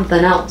it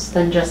something else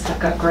than just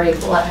like a gray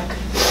black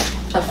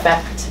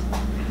effect.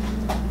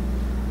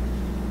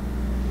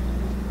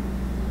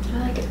 I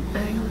like it. I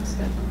think it looks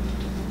good.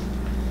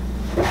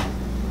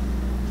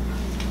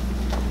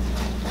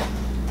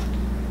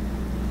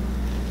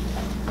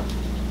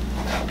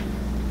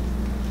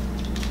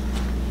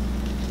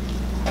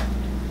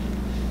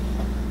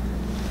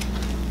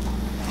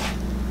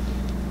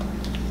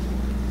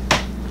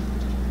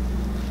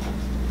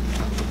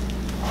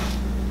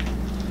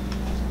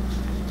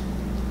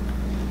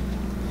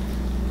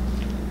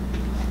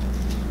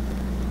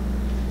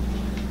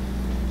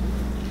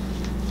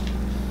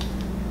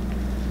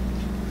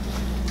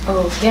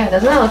 Oh, yeah,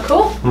 doesn't that look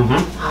cool?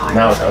 Mm-hmm. Oh,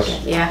 Now it like does.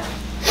 it. Yeah.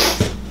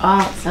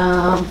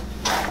 Awesome.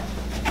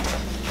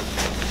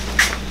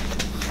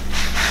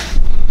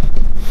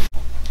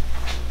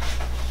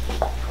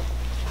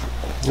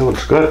 It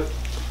looks good.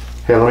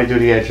 Here, let me do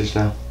the edges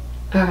now.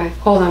 Okay,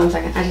 hold on 1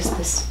 second. I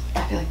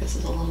feel like this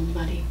is a little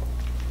muddy.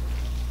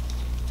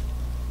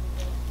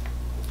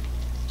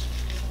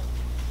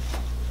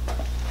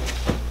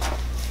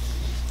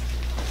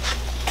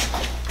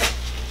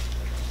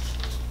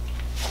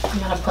 I'm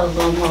gonna put a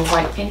little more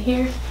white in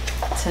here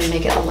to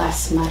make it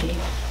less muddy.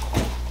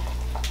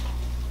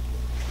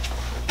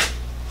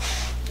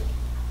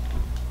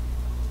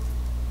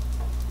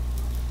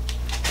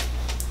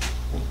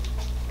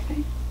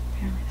 Okay,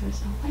 apparently there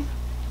was no white.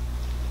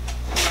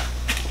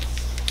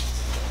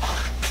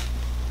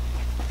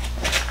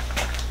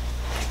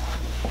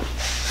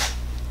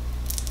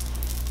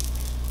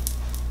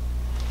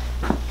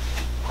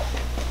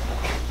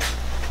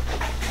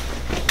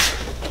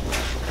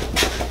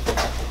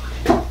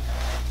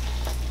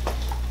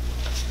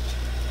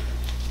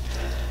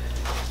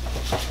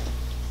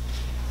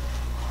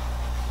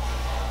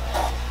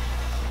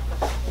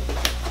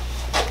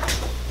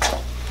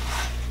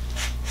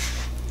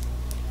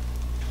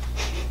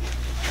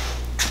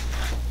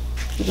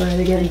 It's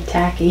already getting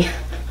tacky.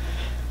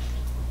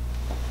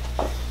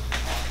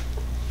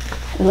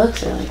 It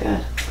looks really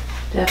good.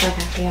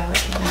 Definitely happy how it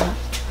came out.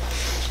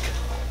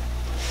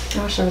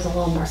 I wish there was a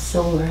little more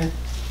silver,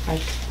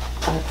 like,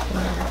 but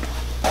whatever.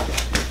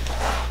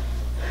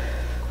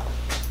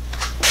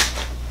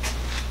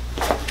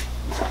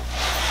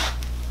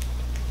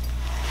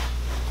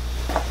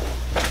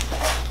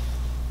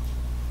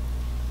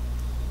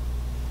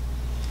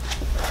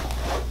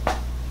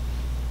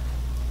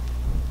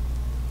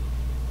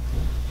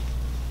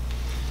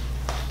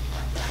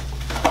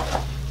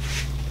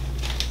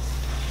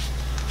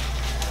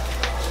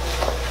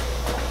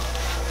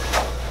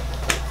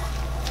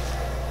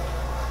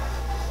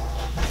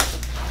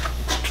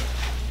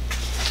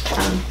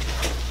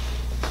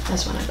 I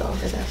just want to go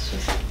over this.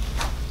 Just...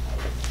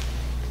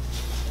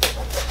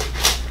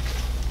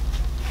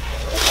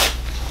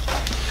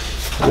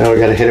 Now we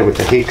gotta hit it with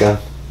the heat gun.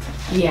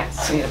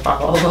 Yes, we need to pop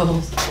all the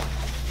bubbles.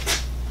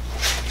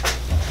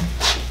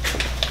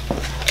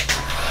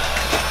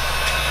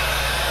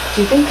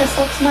 Do you think this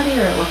looks muddy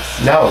or it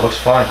looks... No, it looks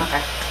fine.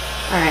 Okay.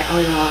 Alright, I'll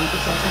leave it alone.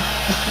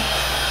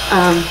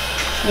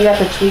 You got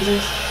the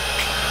tweezers?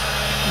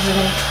 Over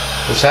there?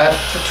 What's that?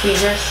 The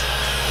tweezers?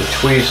 The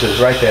tweezers,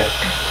 right there.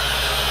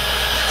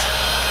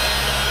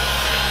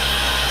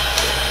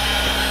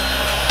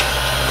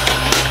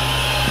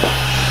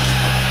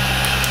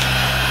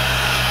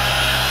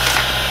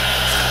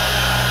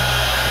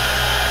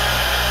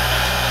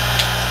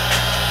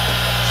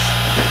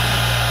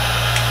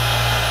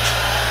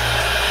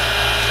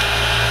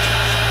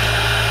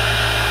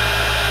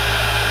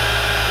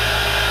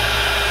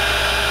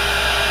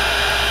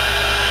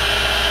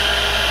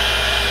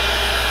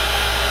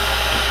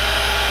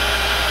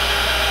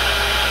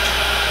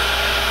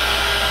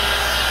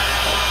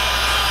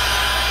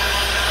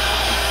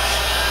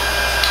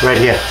 Right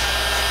here.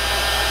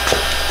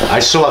 I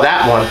saw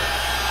that one.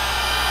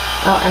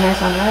 Oh, and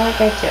there's one right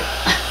there too.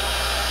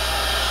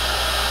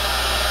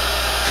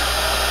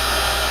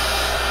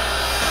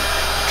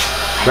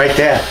 Right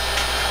there.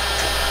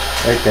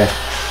 Right there.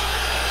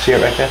 See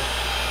it right there?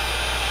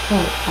 Oh,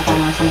 I thought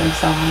there was something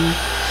still on there.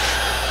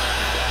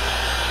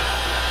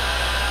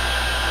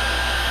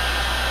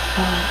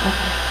 Oh,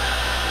 okay.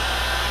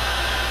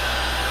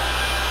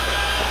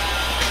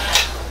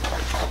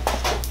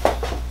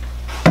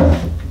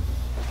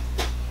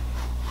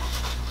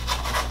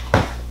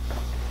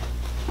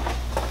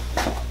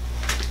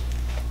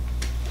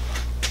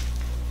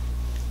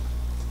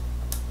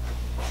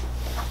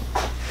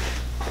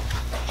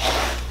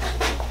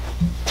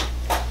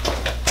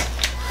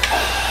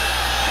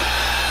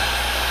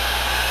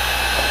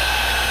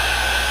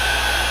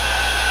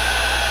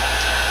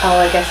 Oh,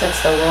 I guess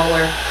it's the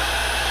roller.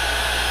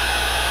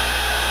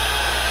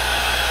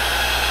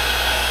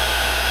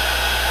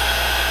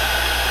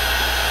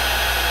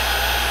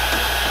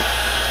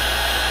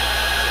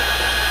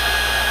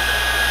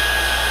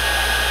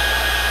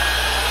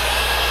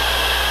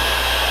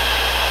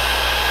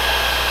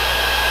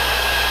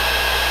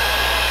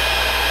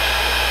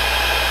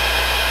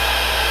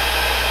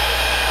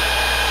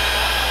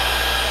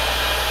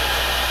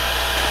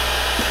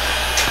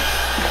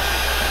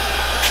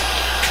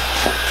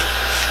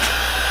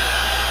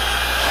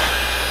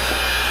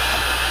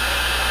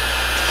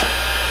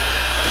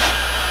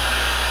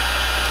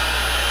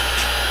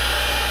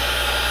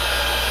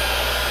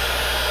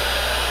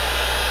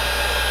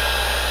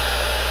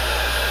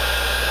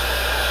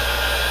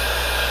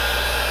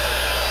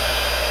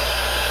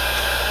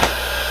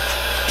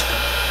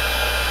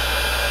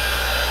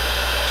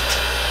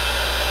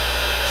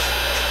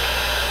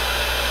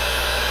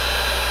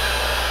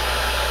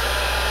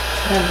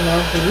 Is that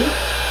low heat?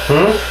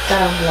 Is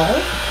that on low?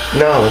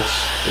 No, it's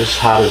as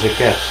hot as it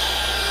gets.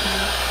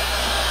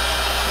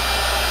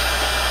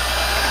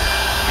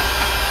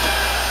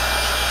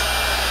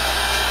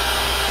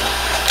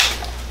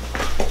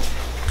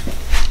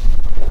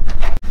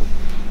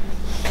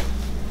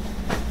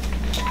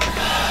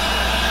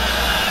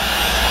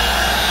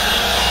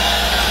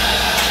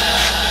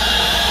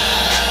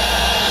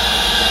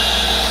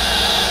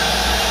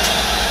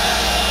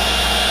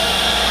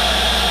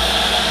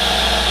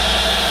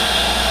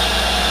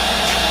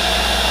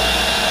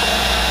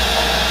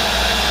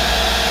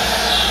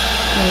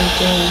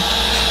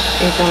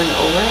 Are you going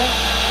over it?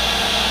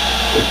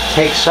 It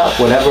takes up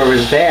whatever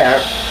is there,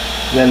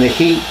 then the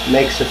heat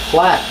makes it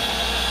flat.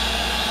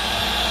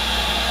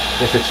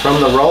 If it's from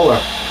the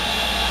roller.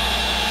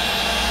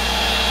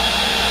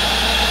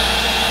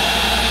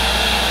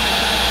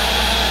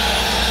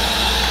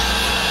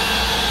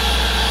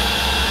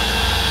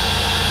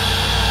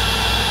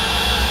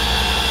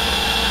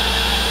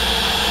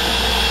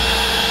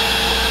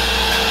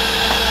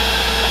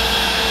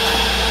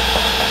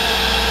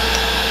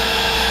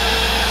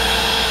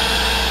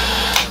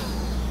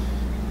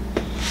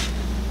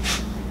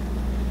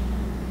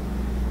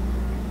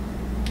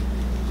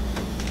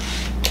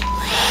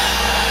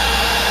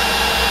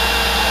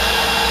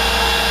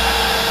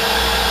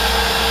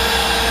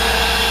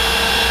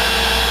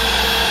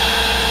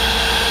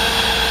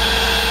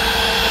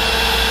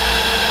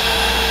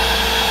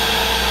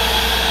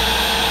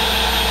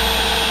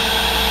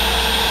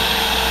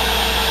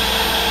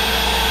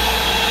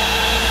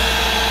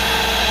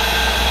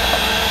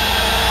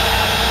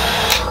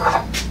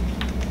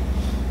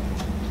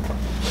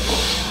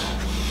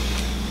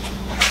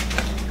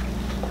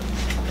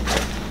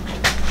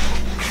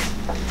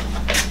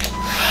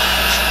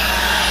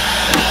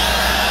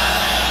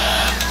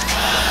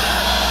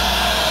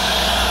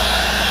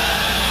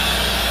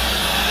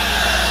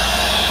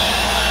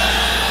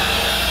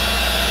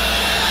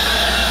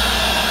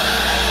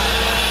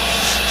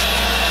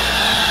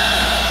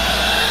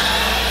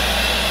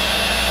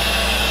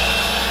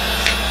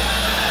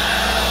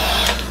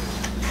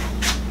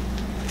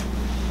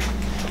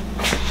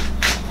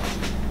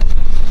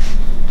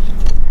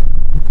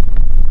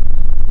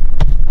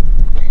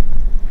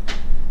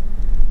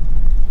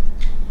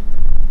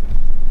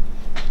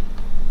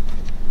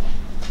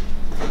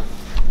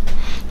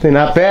 They're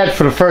not bad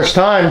for the first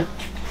time.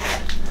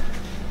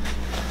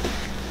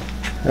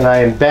 And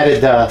I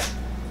embedded the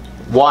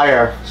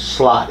wire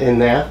slot in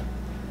there,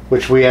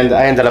 which I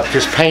ended up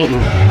just painting.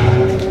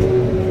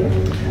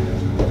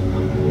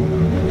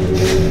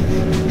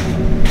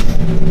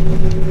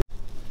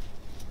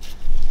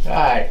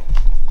 Alright,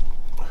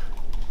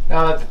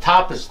 now that the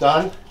top is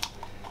done,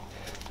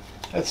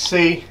 let's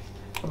see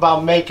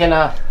about making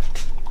a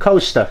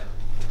coaster.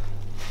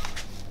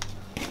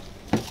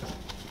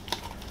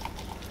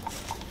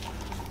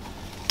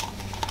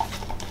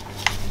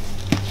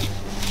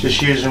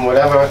 Just using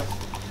whatever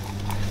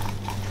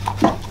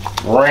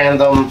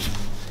random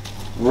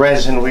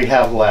resin we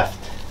have left.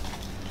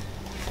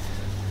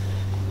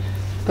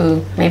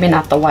 Ooh, maybe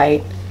not the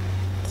white.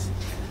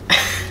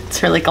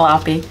 It's really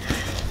gloppy.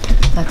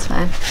 That's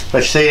fine.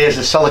 Let's see, here's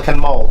a silicone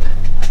mold.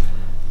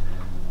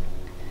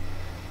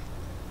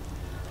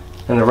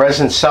 And the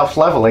resin's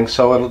self-leveling,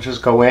 so it'll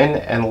just go in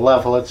and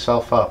level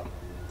itself up.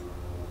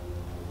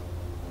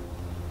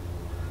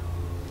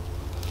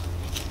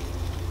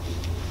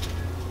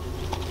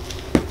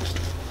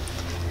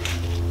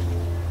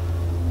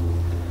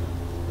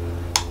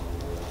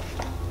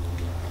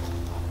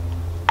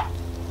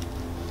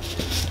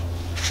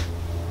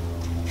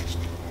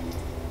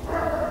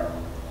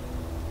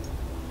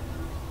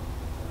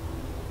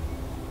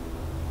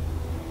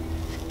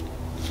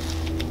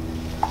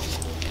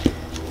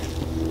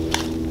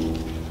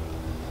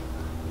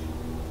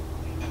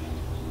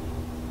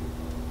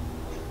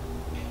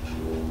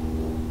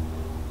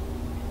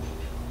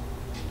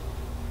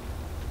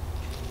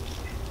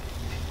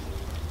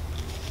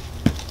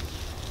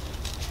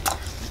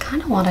 I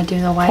kind of want to do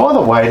the white. Pour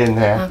the white in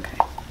there. Okay.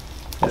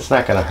 It's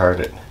not going to hurt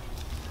it.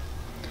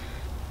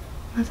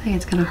 I don't think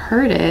it's going to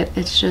hurt it.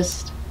 It's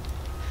just...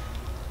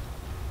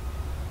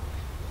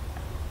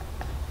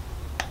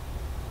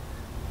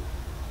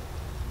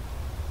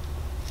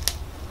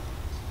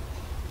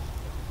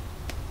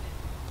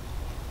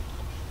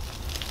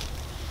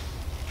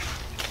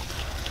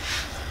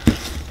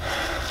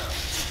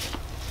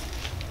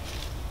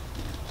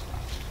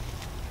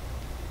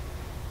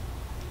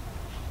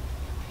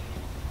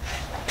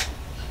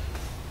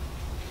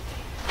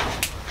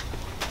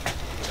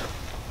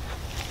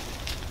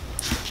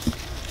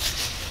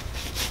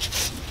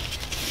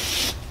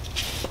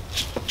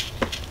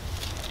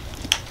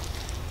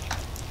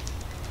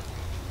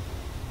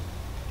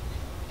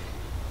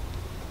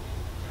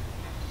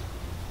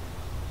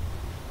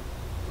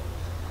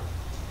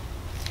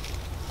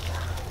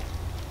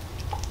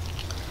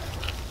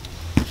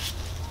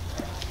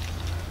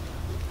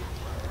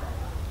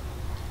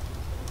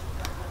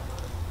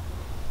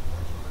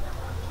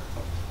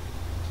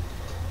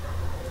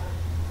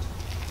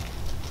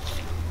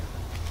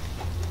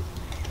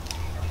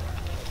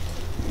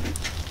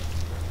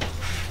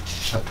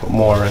 I put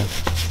more in,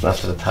 not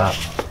to the top.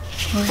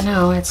 Oh, I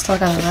know, it's still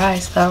got to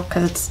rise though,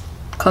 because it's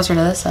closer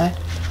to this side.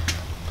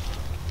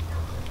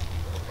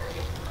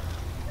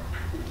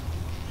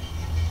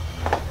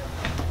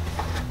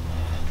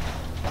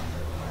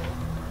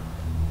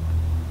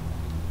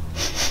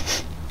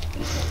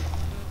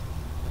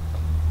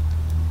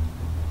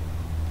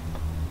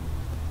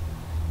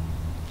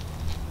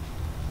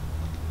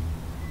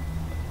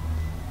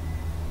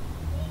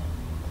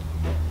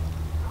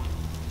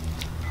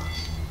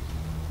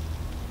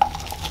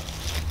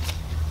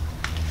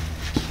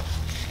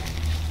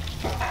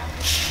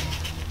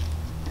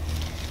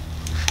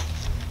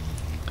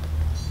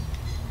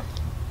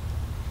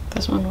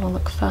 This one will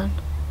look fun.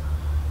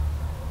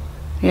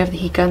 You have the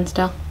heat gun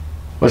still?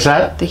 What's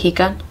that? The heat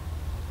gun?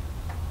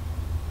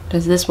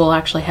 Because this will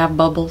actually have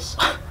bubbles.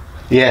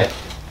 Yeah.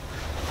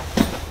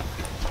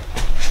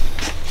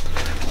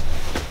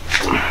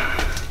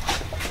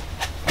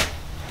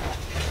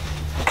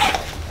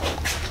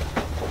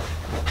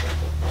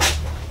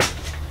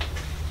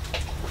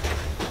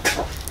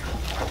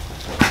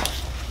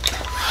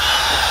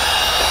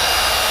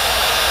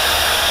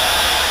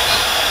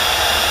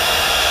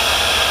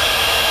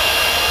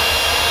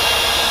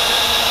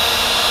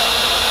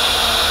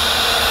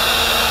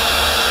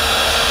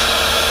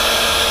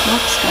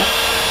 Looks good.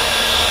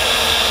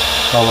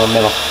 All in the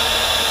middle.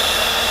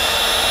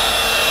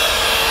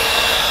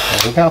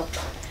 There we go.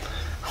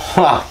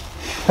 Wow.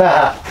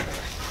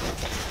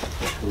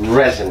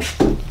 Resin.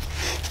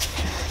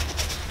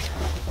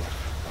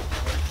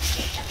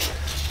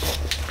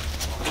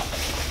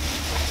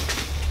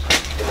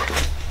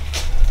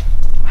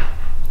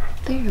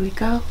 There we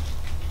go.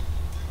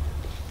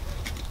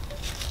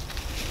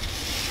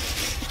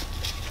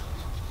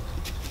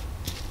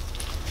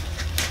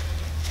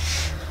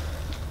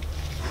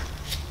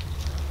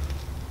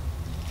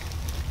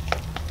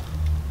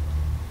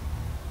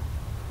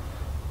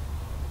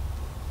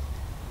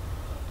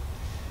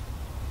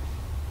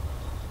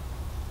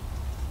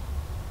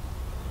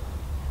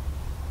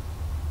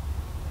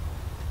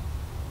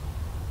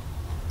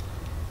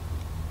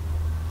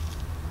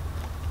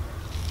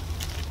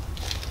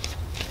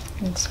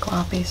 It's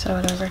gloppy, so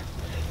whatever.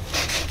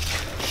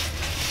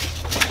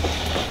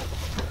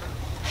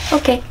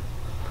 Okay.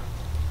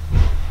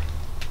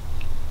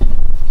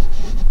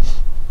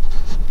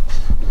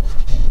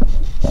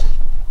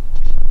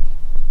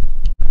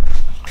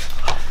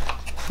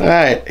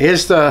 Alright,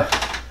 here's the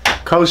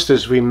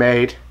coasters we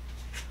made.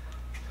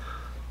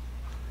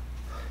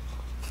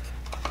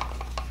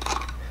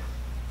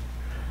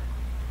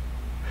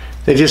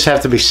 They just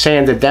have to be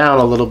sanded down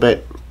a little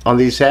bit on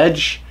these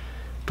edge.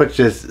 But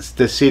to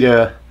see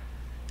the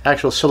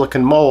actual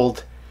silicone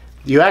mold,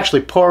 you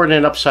actually pour it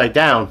in upside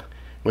down.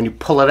 When you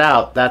pull it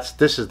out,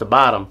 this is the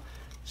bottom.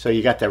 So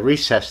you got that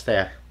recess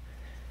there.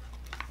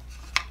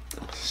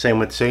 Same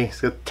with, see,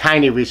 it's a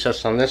tiny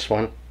recess on this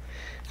one.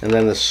 And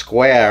then the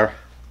square.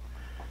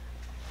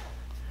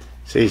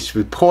 See, so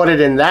we poured it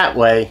in that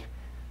way,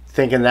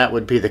 thinking that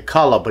would be the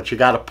color, but you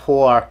got to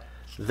pour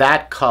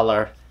that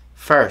color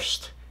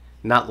first,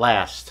 not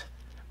last.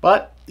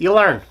 But you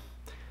learn.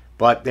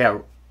 But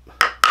they're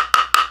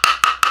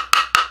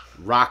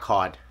rock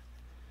hard.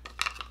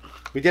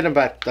 We did them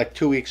about like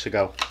 2 weeks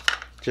ago,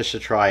 just to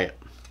try it.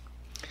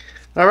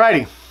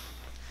 Alrighty.